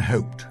everyone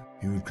hoped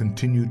he would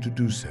continue to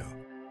do so.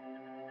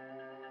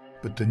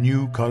 But the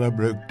new collar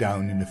broke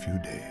down in a few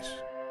days.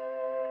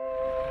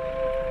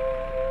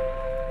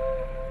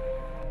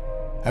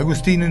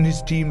 Agustin and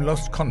his team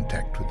lost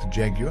contact with the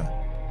jaguar.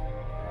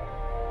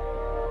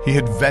 He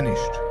had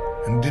vanished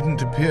and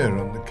didn't appear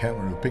on the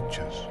camera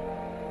pictures.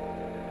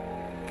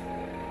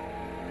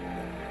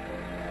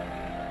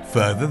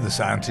 Further, the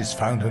scientists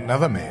found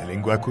another male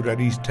in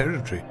Yaguareté's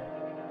territory.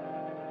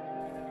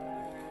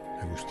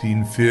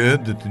 Agustin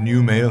feared that the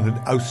new male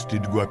had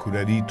ousted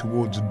Yaguareté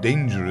towards a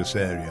dangerous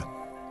area.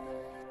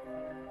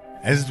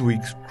 As the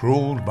weeks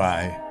crawled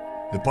by,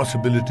 the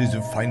possibilities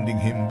of finding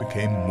him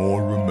became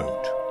more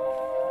remote.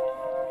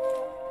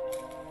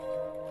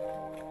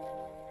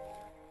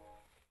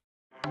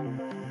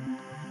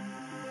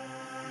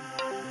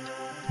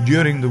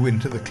 During the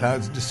winter, the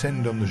clouds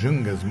descend on the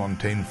Jungas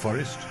montane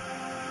forest,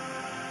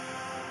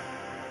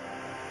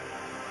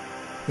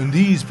 and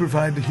these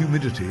provide the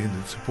humidity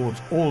that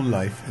supports all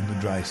life in the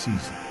dry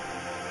season.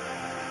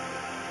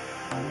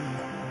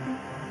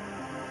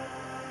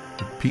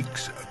 The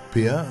peaks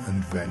appear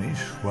and vanish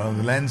while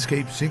the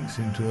landscape sinks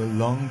into a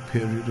long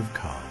period of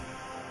calm.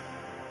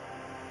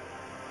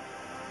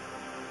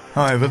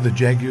 However, the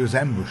jaguars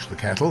ambush the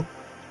cattle,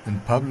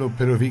 and Pablo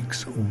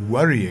Perovic's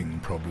worrying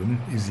problem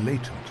is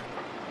latent.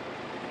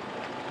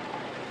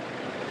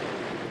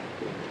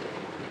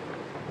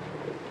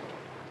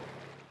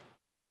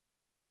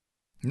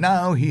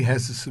 Now he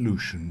has a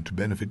solution to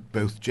benefit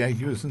both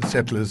jaguars and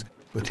settlers,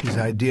 but his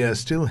idea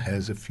still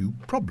has a few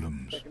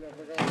problems.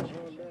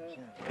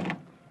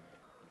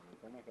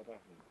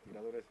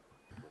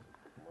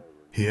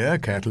 Here,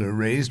 cattle are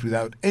raised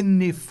without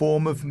any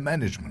form of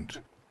management.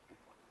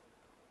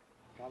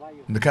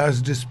 The cows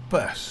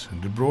disperse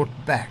and are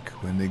brought back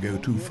when they go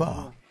too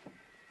far.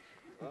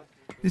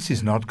 This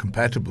is not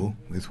compatible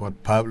with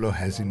what Pablo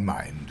has in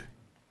mind.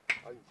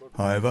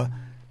 However,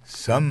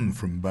 some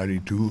from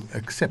Baritu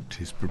accept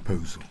his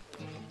proposal.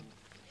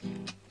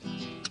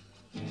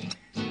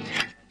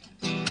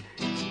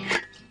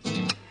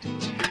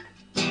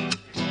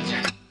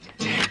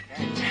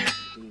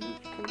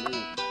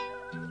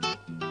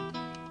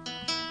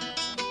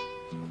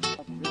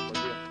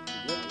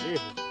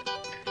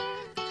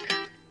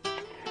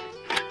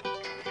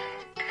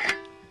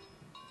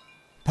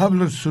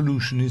 Pablo's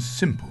solution is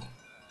simple.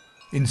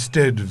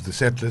 Instead of the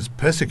settlers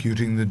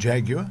persecuting the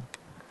jaguar,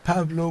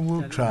 Pablo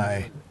will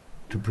try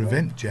to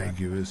prevent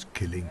jaguars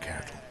killing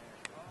cattle.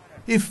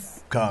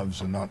 If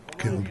calves are not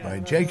killed by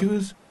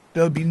jaguars,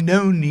 there'll be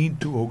no need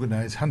to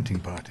organize hunting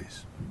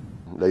parties.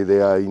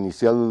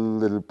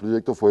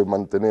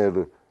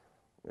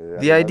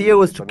 The idea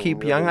was to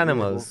keep young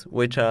animals,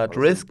 which are at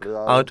risk,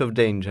 out of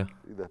danger.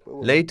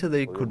 Later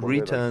they could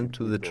return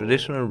to the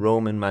traditional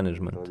Roman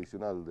management.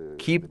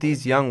 Keep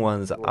these young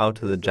ones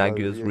out of the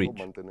jaguar's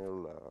reach.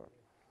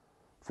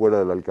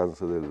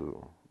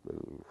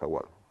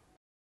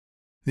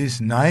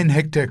 This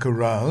 9-hectare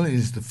corral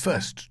is the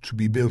first to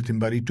be built in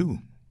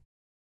Baritu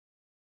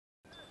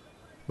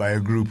by a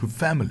group of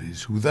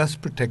families who thus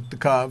protect the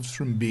calves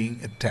from being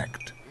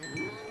attacked.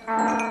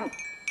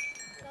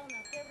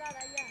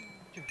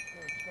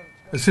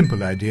 A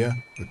simple idea,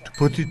 but to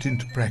put it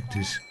into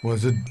practice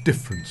was a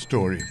different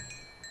story.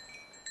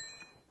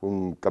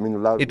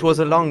 It was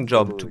a long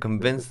job to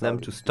convince them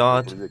to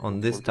start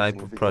on this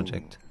type of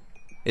project.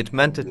 It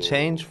meant a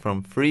change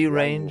from free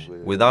range,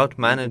 without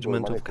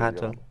management of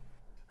cattle,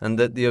 and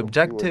that the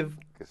objective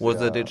was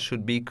that it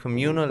should be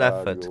communal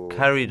effort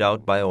carried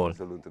out by all,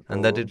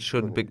 and that it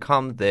should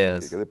become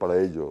theirs.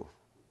 The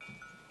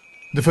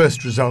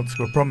first results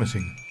were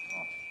promising.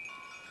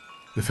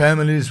 The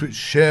families which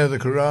share the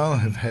corral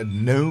have had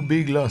no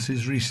big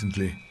losses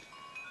recently.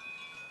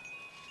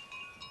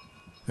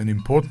 An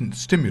important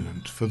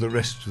stimulant for the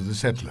rest of the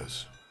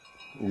settlers.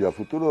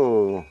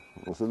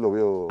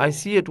 I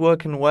see it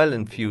working well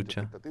in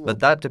future, but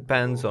that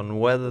depends on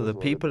whether the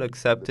people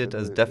accept it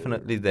as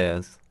definitely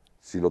theirs.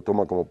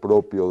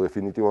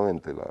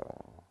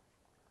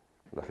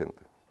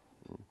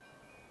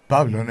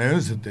 Pablo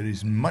knows that there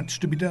is much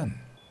to be done.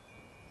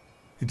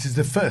 It is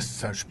the first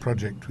such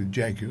project with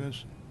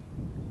jaguars.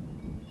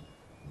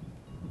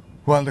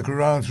 While the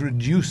corrals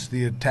reduce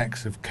the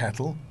attacks of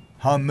cattle,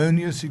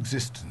 harmonious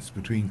existence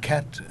between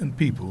cat and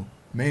people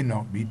may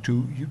not be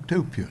too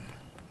utopian.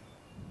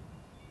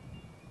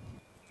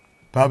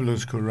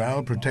 Pablo's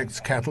corral protects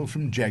cattle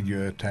from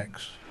jaguar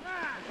attacks.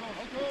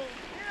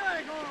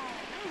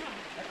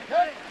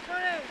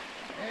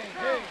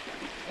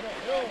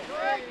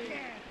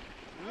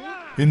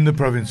 In the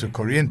province of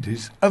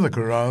Corrientes, other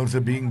corrals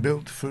are being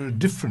built for a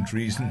different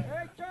reason.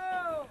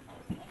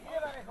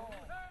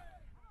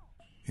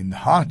 In the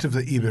heart of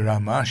the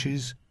Ibera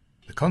marshes,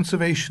 the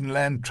Conservation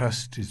Land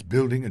Trust is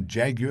building a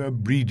jaguar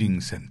breeding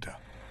center.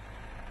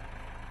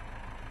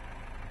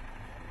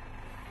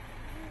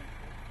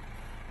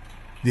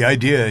 The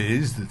idea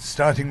is that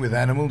starting with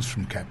animals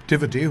from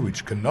captivity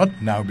which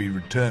cannot now be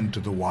returned to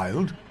the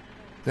wild,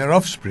 their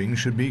offspring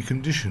should be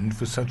conditioned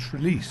for such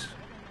release.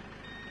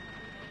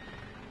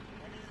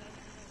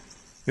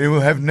 They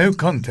will have no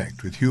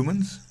contact with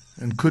humans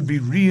and could be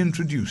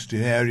reintroduced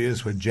in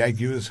areas where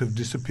jaguars have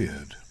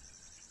disappeared.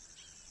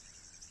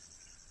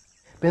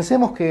 Let's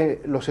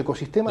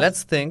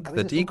think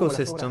that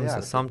ecosystems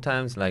are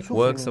sometimes like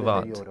works of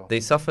art. They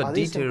suffer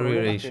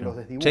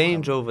deterioration,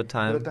 change over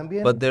time,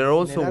 but there are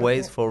also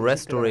ways for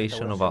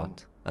restoration of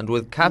art. And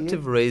with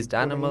captive raised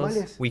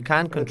animals, we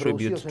can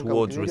contribute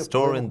towards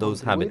restoring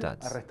those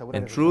habitats.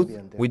 In truth,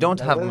 we don't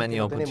have many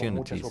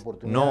opportunities,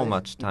 nor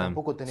much time.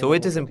 So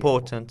it is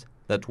important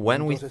that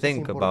when we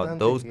think about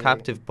those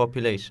captive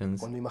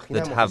populations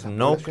that have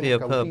no clear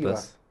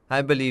purpose,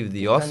 I believe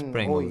the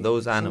offspring of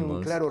those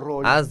animals,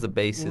 as the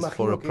basis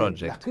for a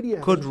project,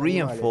 could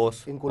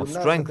reinforce or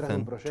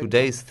strengthen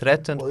today's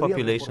threatened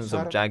populations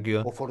of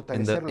jaguar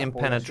in the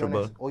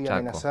impenetrable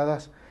Chaco.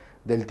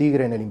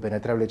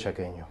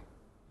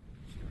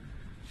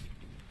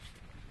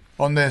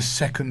 On their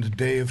second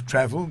day of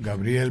travel,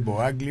 Gabriel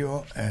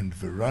Boaglio and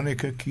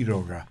Veronica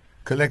Quiroga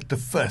collect the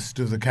first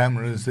of the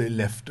cameras they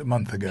left a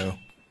month ago.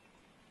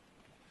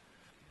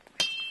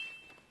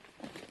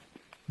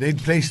 They'd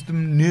placed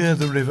them near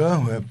the river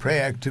where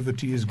prey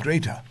activity is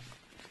greater.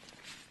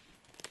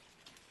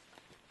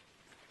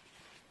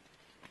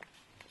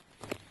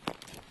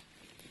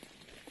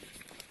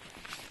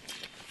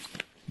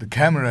 The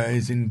camera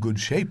is in good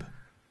shape.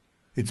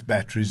 Its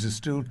batteries are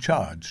still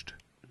charged.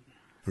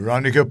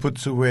 Veronica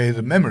puts away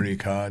the memory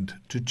card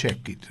to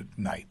check it at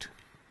night.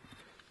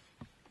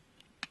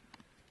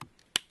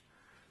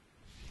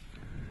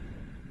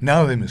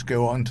 Now they must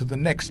go on to the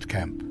next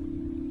camp.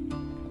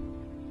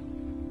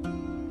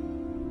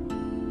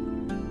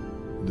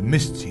 The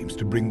mist seems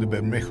to bring the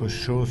Bermejos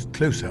shores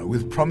closer,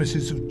 with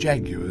promises of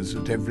jaguars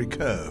at every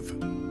curve.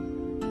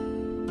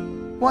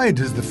 Why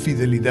does the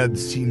Fidelidad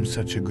seem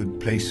such a good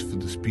place for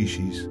the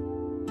species?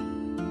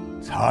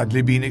 It's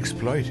hardly been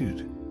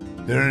exploited.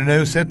 There are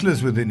no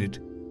settlers within it.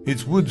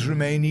 Its woods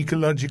remain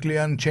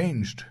ecologically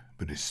unchanged,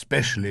 but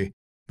especially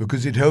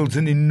because it holds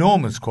an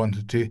enormous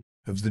quantity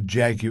of the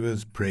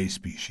jaguar's prey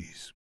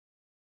species.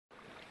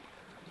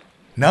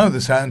 Now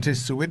the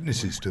scientists are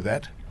witnesses to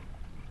that.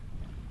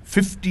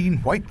 15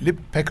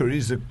 white-lipped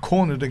peccaries are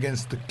cornered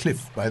against the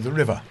cliff by the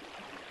river.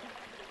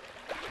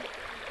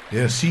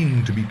 They are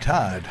seen to be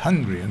tired,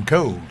 hungry and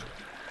cold.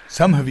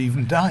 Some have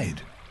even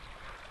died.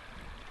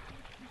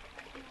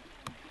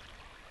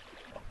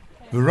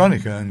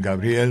 Veronica and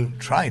Gabriel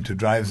try to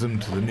drive them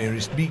to the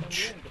nearest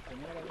beach.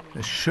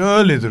 They're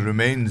surely the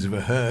remains of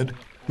a herd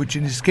which,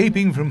 in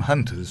escaping from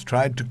hunters,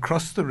 tried to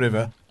cross the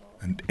river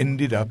and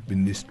ended up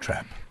in this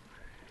trap.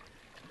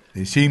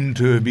 They seem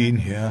to have been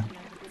here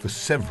for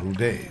several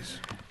days.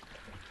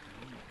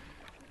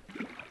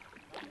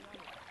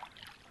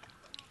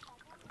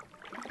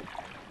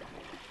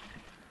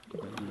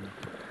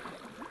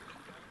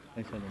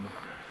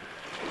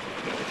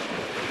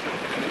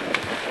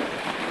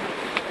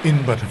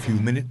 In but a few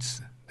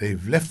minutes,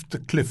 they've left the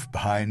cliff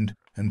behind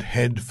and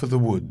head for the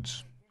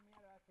woods.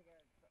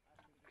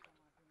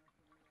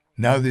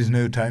 Now there's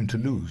no time to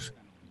lose.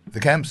 The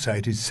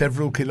campsite is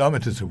several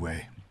kilometers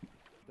away.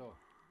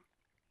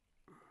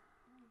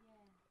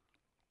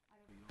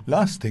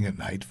 Last thing at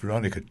night,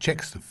 Veronica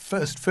checks the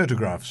first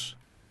photographs.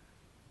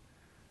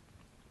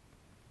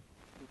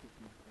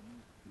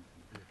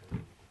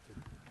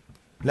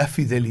 La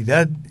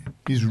Fidelidad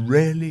is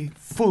really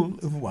full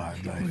of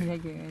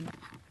wildlife.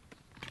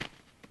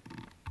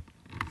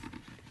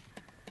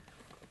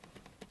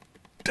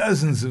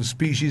 Dozens of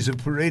species have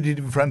paraded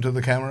in front of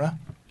the camera.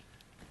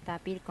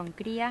 Tapir con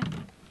cría,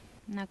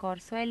 una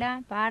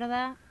corzuela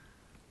parda,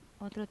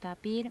 otro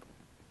tapir.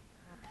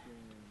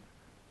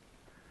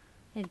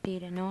 El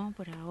tigre no,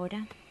 por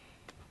ahora.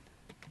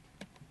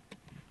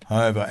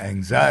 However,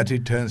 anxiety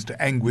turns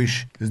to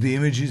anguish as the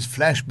images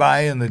flash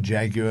by and the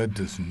jaguar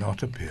does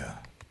not appear.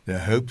 Their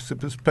hopes are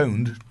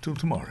postponed till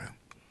tomorrow.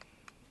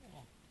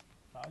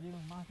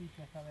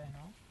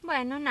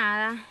 Bueno,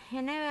 nada.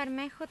 En el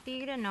Bermejo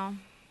tigre no.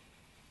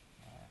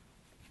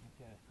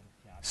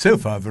 So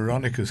far,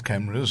 Veronica's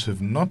cameras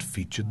have not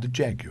featured the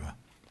jaguar.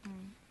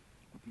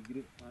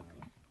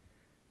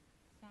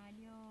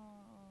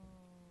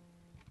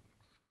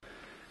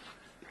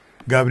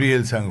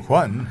 Gabriel San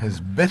Juan has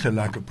better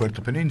luck at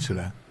Puerto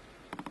Peninsula.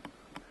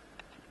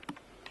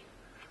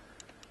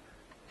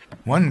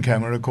 One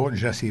camera caught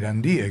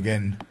Yaguarete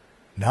again,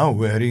 now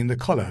wearing the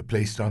collar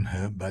placed on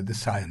her by the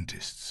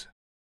scientists.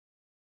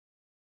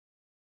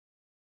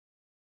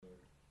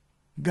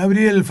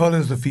 Gabriel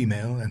follows the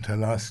female and her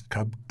last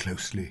cub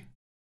closely.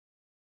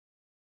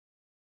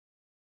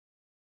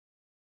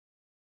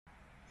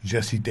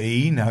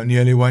 Yaguarete, now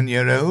nearly 1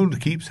 year old,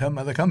 keeps her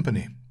mother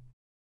company.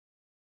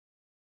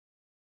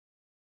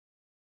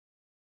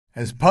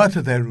 As part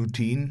of their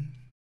routine,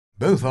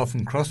 both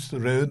often cross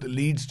the road that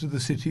leads to the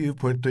city of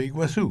Puerto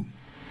Iguazu.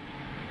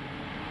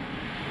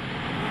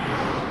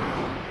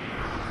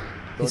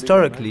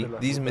 Historically,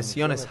 these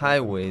Misiones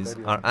highways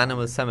are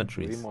animal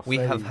cemeteries. We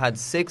have had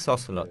 6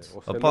 ocelots,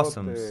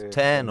 opossums,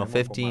 10 or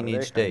 15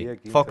 each day,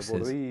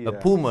 foxes, a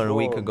puma a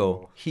week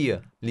ago,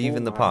 here,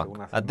 leaving the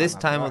park. At this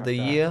time of the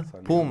year,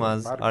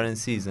 pumas are in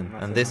season,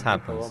 and this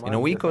happens. In a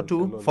week or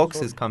two,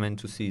 foxes come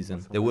into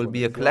season. There will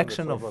be a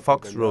collection of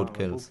fox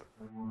roadkills.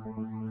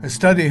 A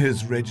study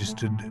has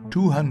registered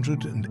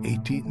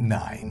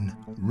 289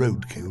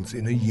 roadkills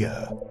in a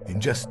year in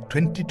just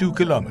 22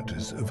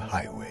 kilometers of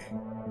highway.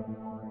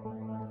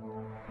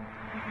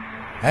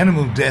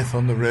 Animal death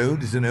on the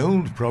road is an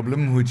old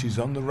problem which is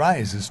on the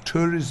rise as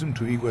tourism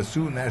to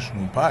Iguazu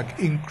National Park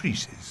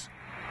increases.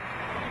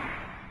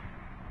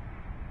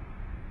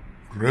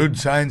 Road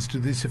signs to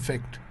this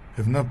effect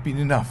have not been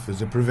enough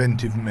as a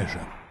preventive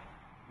measure.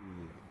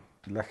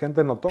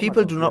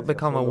 People do not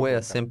become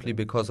aware simply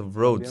because of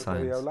road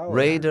signs.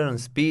 Radar and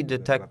speed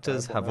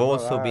detectors have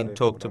also been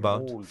talked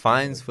about,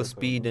 fines for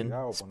speeding,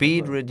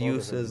 speed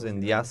reducers in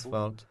the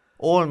asphalt.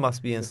 All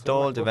must be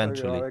installed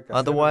eventually,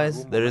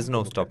 otherwise there is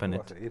no stopping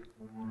it.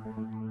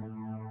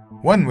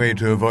 One way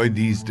to avoid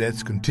these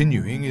deaths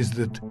continuing is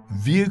that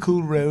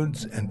vehicle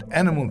roads and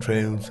animal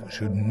trails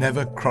should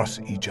never cross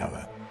each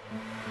other.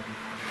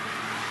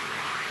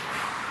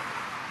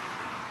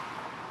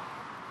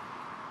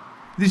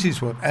 This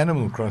is what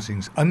animal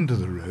crossings under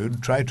the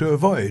road try to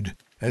avoid,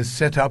 as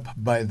set up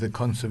by the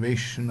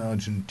Conservation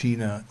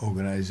Argentina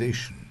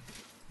organization.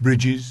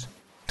 Bridges,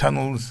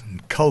 tunnels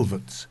and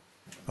culverts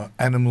are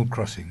animal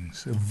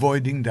crossings,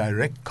 avoiding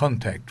direct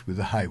contact with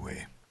the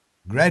highway.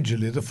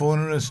 Gradually, the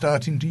fauna are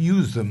starting to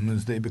use them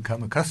as they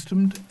become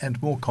accustomed and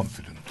more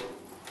confident.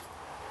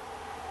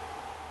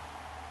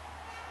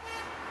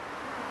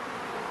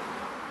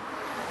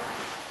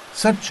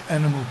 Such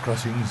animal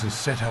crossings are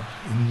set up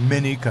in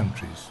many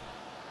countries.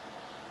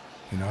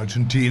 In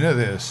Argentina,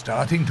 they are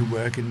starting to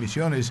work in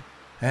Misiones,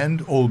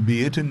 and,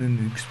 albeit in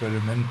an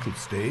experimental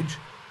stage,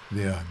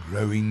 they are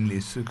growingly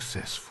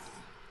successful.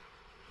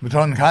 But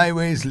on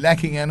highways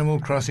lacking animal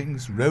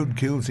crossings,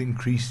 roadkills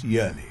increase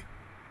yearly.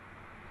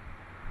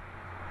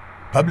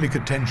 Public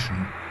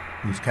attention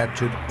was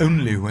captured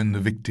only when the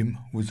victim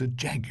was a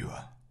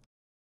jaguar.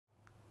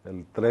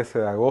 El 13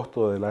 de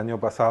agosto del año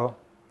pasado,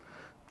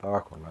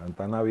 estaba con la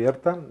ventana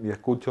abierta y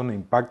escucho un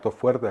impacto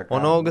fuerte acá.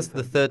 On August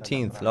the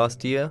 13th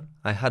last year,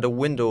 I had a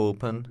window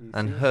open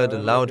and heard a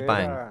loud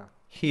bang,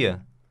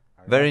 here,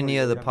 very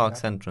near the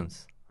park's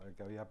entrance.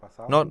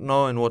 Not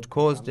knowing what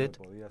caused it,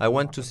 I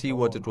went to see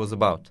what it was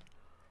about,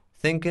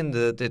 thinking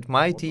that it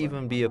might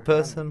even be a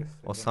person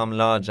or some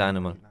large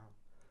animal.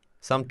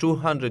 Some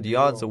 200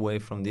 yards away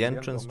from the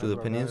entrance to the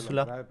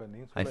peninsula,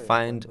 I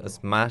find a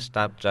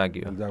smashed-up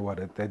jaguar. El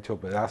Yaguarete hecho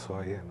pedazos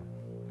ahí, ¿no?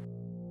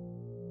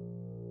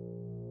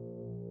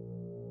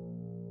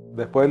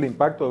 Después del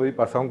impacto vi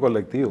pasar un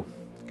colectivo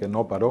que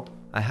no paró.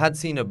 I had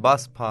seen a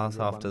bus pass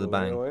after the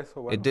bang.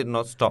 It did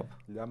not stop.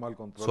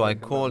 So I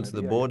called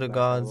the border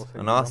guards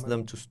and asked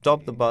them to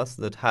stop the bus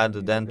that had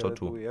a dent or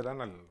two,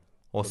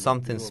 or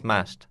something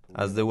smashed,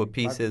 as there were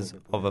pieces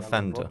of a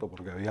fender.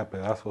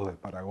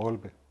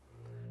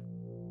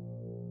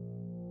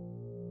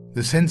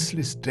 The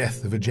senseless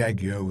death of a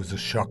jaguar was a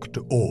shock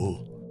to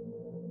all.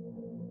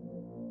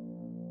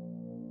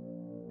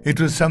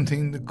 It was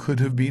something that could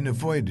have been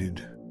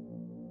avoided.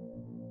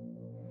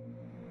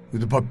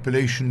 With the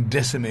population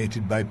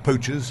decimated by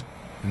poachers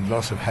and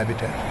loss of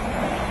habitat,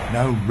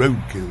 now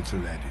roadkills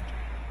are added.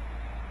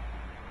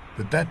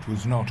 But that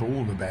was not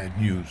all the bad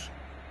news.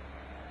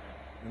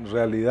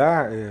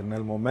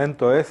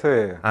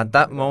 At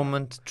that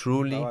moment,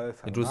 truly,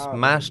 it was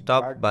smashed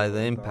up by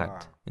the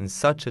impact, in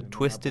such a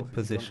twisted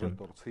position.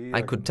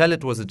 I could tell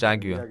it was a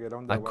jaguar.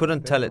 I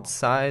couldn't tell its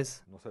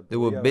size.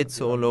 There were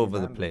bits all over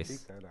the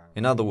place.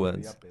 In other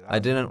words, I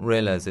didn't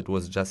realize it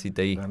was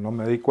Yaguareté.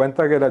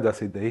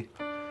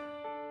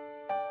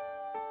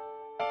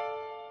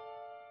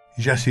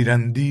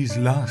 Yaguareté's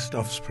last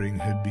offspring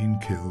had been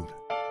killed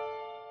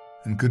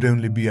and could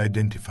only be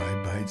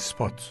identified by its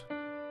spots.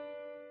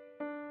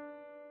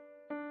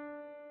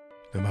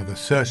 The mother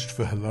searched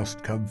for her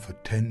lost cub for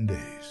 10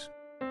 days.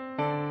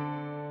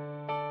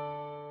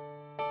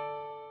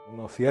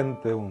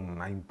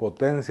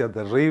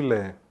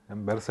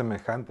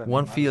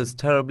 One feels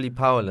terribly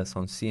powerless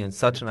on seeing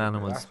such an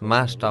animal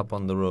smashed up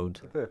on the road,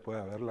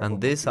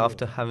 and this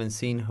after having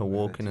seen her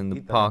walking in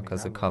the park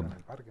as a cub.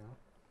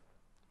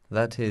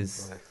 That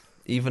is,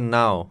 even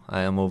now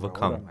I am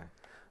overcome.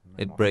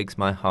 It breaks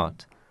my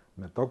heart.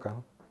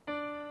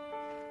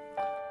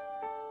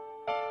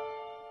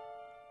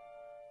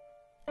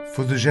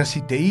 For the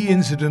Yaguareté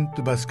incident,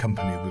 the bus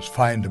company was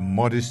fined a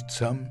modest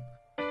sum,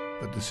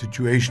 but the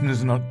situation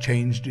has not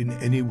changed in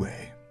any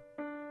way.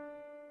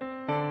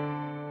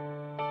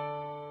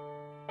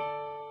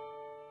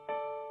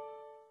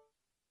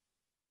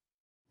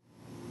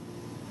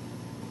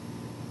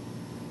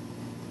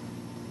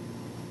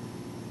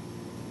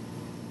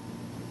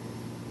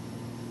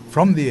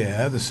 From the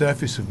air, the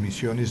surface of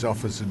Misiones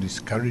offers a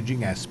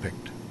discouraging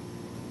aspect.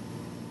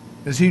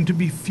 There seem to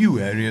be few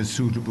areas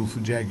suitable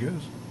for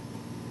jaguars.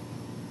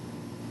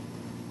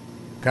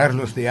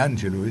 Carlos de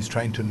Angelo is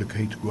trying to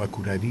locate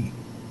Yaguarete.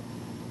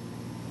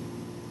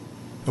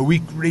 A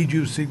weak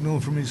radio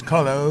signal from his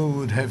collar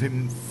would have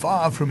him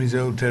far from his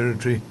old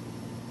territory,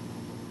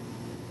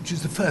 which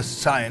is the first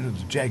sign of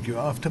the jaguar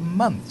after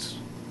months.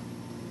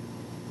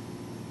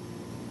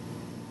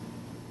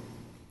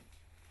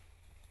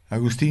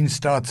 Agustin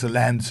starts a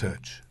land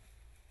search.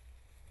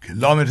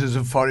 Kilometers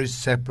of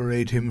forest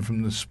separate him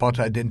from the spot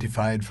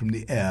identified from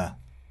the air.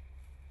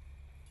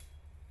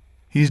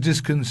 He is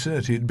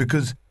disconcerted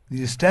because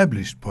the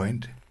established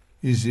point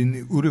is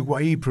in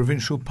Uruguay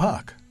Provincial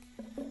Park.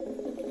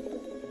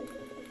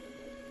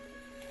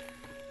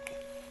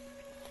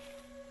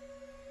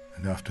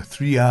 And after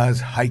 3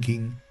 hours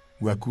hiking,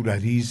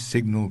 Yaguareté's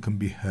signal can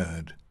be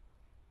heard.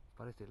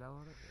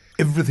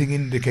 Everything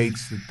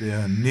indicates that they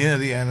are near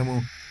the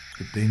animal,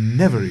 but they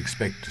never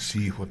expect to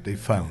see what they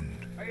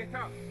found.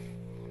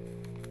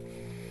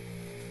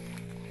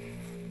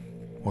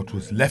 What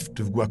was left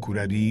of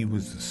Yaguareté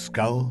was the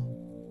skull,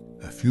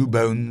 a few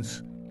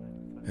bones,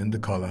 and the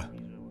collar.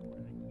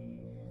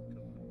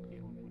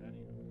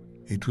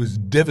 It was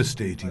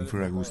devastating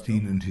for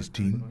Agustin and his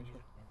team.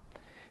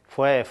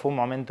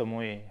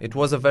 It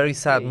was a very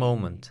sad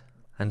moment,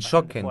 and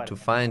shocking to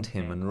find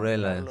him and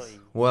realize,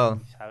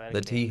 well,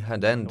 that he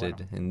had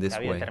ended in this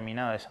way.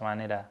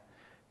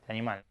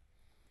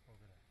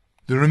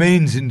 The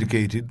remains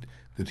indicated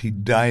that he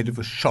died of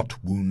a shot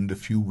wound a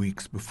few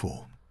weeks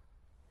before.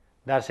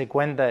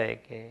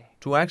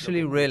 To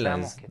actually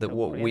realize that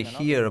what we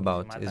hear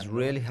about is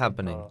really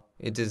happening,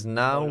 it is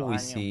now we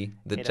see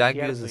that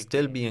jaguars are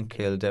still being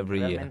killed every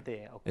year.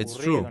 It's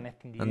true,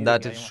 and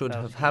that it should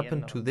have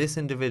happened to this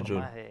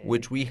individual,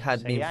 which we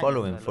had been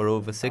following for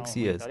over 6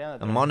 years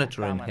and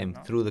monitoring him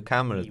through the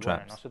camera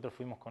traps.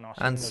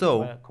 And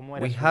so,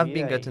 we have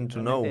been getting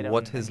to know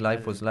what his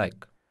life was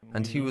like,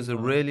 and he was a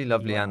really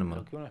lovely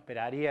animal.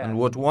 And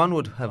what one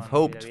would have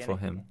hoped for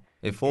him,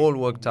 if all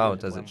worked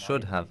out as it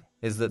should have,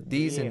 is that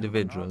these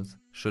individuals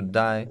should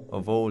die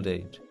of old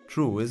age.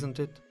 True, isn't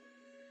it?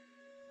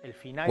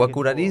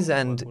 Yaguareté's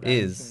end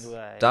is,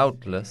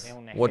 doubtless,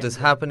 what is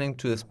happening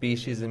to the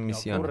species in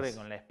Misiones.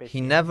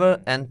 He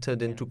never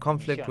entered into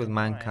conflict with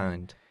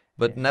mankind,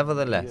 but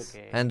nevertheless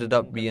ended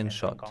up being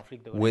shot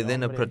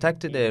within a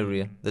protected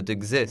area that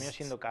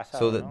exists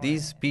so that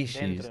these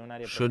species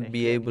should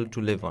be able to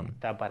live on.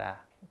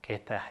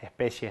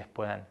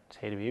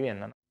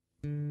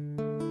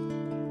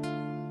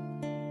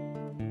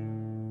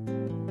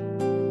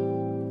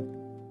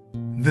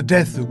 The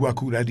death of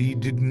Yaguareté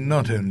did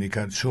not only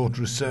cut short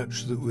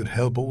research that would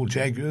help all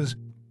jaguars,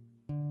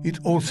 it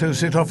also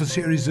set off a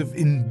series of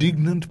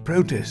indignant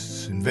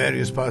protests in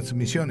various parts of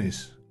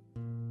Misiones.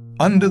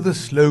 Under the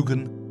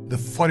slogan, "The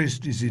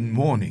forest is in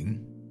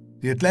mourning,"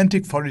 the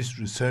Atlantic Forest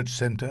Research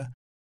Center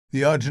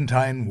the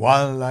Argentine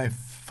Wildlife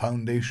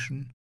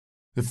Foundation,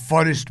 the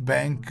Forest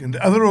Bank and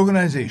other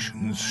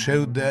organizations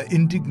showed their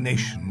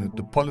indignation at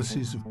the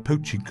policies of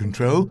poaching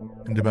control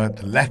and about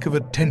the lack of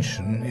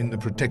attention in the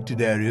protected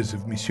areas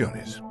of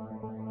Misiones.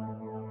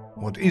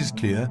 What is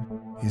clear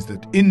is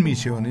that in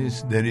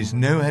Misiones there is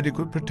no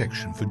adequate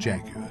protection for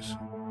jaguars.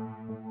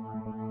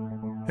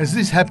 As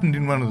this happened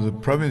in one of the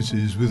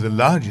provinces with the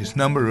largest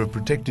number of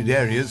protected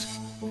areas,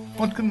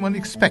 what can one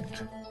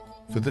expect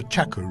for the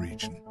Chaco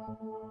region?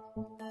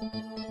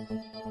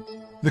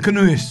 The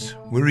canoeists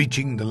were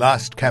reaching the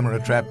last camera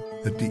trap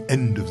at the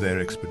end of their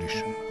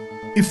expedition.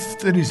 If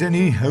there is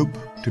any hope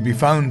to be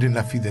found in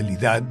La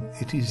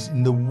Fidelidad, it is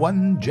in the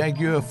one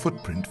jaguar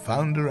footprint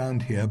found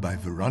around here by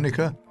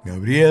Veronica,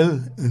 Gabriel,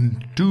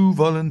 and 2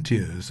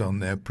 volunteers on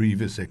their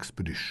previous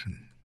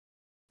expedition.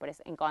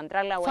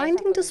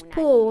 Finding the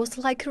spoor was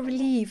like a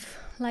relief,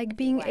 like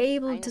being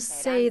able to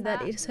say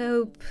that it's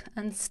hope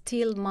and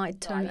still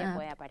might turn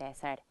up.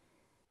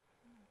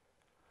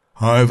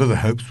 However, the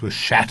hopes were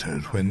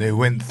shattered when they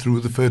went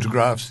through the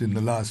photographs in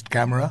the last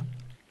camera.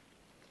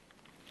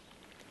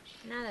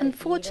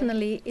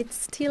 Unfortunately, it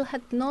still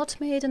had not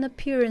made an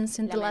appearance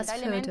in the last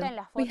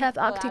photo. We have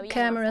active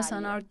cameras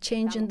and are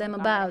changing them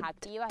about,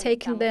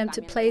 taking them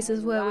to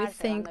places where we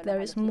think there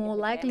is more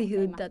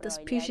likelihood that the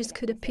species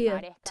could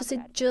appear, to see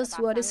just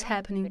what is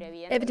happening.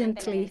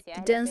 Evidently,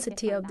 the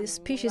density of this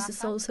species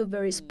is also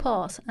very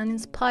sparse, and in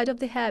spite of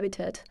the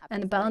habitat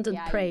and abundant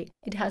prey,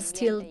 it has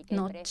still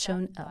not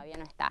shown up.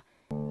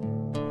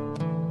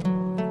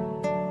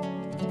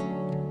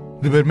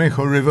 The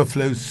Bermejo River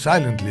flows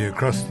silently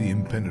across the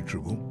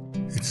impenetrable.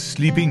 Its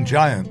sleeping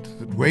giant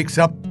that wakes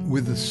up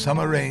with the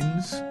summer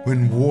rains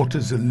when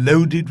waters are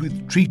loaded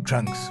with tree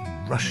trunks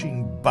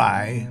rushing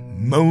by,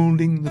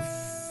 moulding the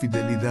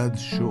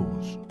Fidelidad's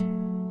shores.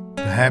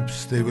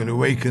 Perhaps they will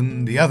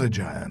awaken the other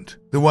giant,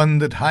 the one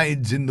that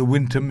hides in the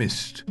winter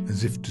mist,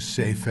 as if to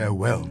say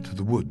farewell to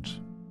the woods.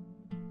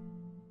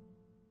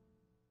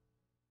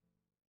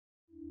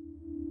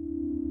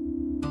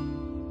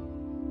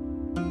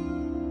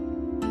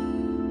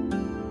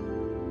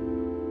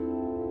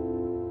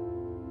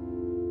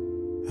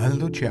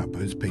 Aldo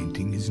Chiapo's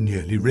painting is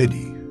nearly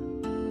ready.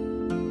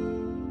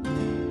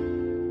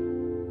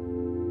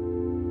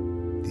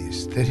 The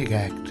aesthetic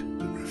act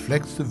that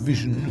reflects the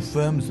vision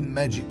affirms the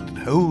magic that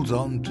holds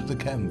on to the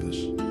canvas.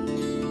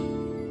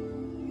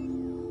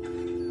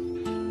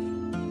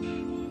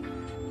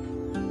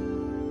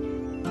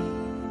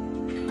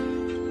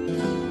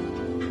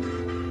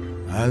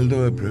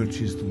 Aldo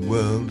approaches the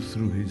world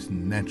through his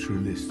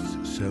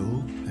naturalist's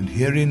soul, and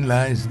herein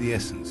lies the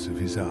essence of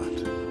his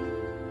art.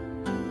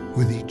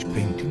 With each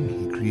painting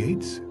he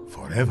creates,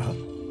 forever,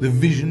 the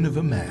vision of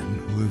a man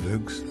who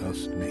evokes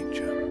lost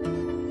nature.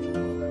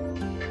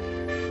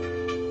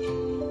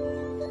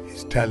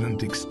 His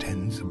talent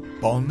extends a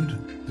bond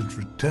that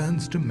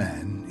returns to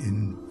man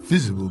in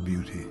visible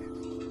beauty.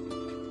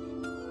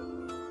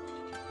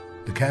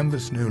 The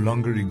canvas no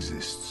longer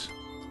exists.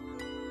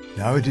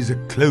 Now it is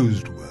a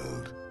closed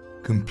world,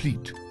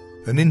 complete,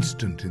 an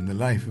instant in the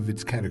life of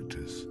its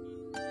characters.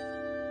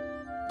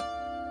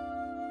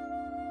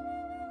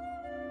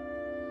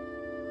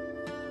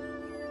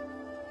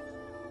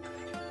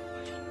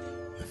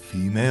 The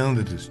female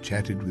that has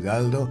chatted with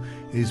Aldo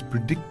is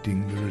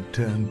predicting the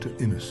return to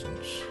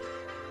innocence.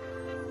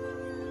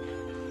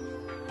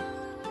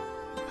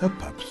 Her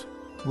pups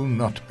will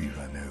not be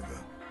run over,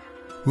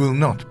 will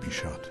not be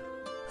shot,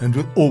 and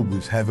will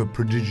always have a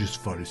prodigious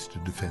forest to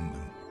defend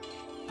them.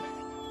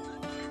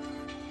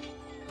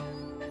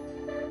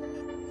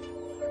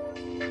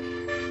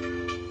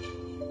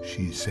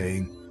 She is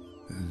saying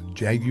that the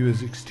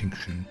jaguar's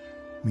extinction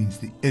means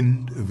the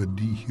end of a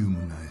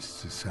dehumanized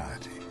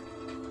society.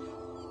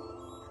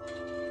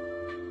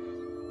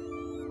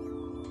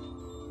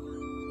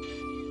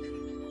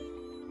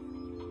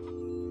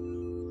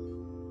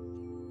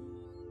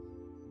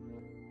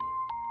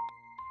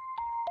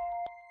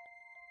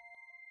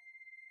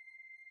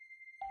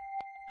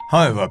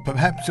 However,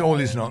 perhaps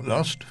all is not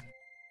lost.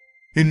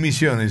 In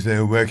Misiones they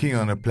are working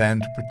on a plan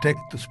to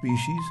protect the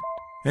species,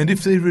 and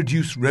if they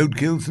reduce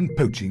roadkills and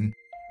poaching,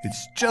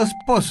 it's just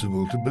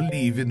possible to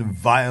believe in a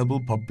viable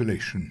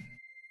population.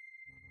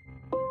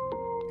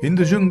 In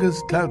the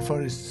Jungas cloud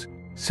forests,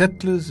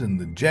 settlers and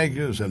the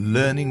jaguars are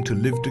learning to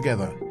live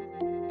together.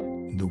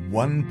 The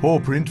one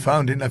paw print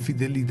found in La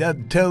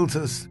Fidelidad tells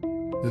us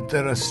that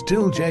there are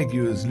still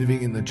jaguars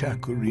living in the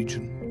Chaco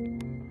region.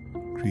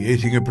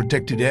 Creating a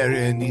protected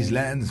area in these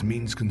lands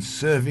means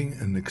conserving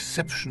an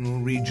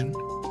exceptional region.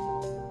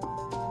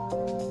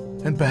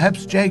 And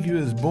perhaps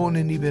jaguars born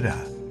in Iberá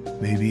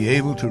may be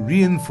able to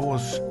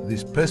reinforce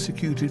this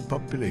persecuted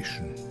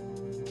population.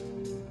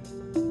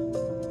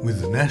 With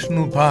the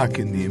national park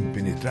in the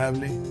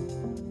Impenetrable,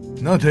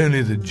 not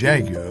only the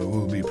jaguar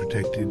will be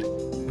protected,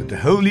 but the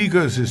whole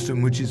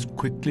ecosystem, which is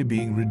quickly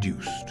being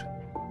reduced.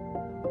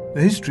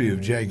 The history of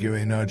jaguar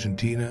in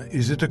Argentina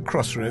is at a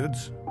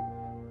crossroads.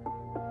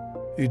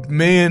 It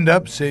may end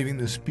up saving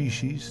the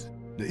species,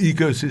 the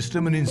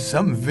ecosystem, and in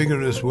some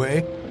vigorous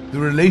way, the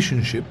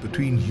relationship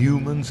between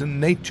humans and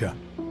nature.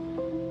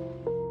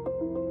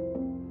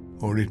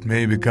 Or it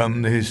may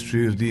become the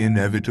history of the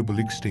inevitable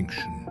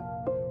extinction,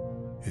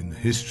 in the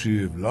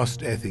history of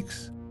lost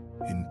ethics,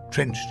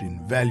 entrenched in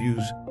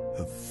values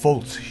of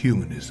false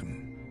humanism.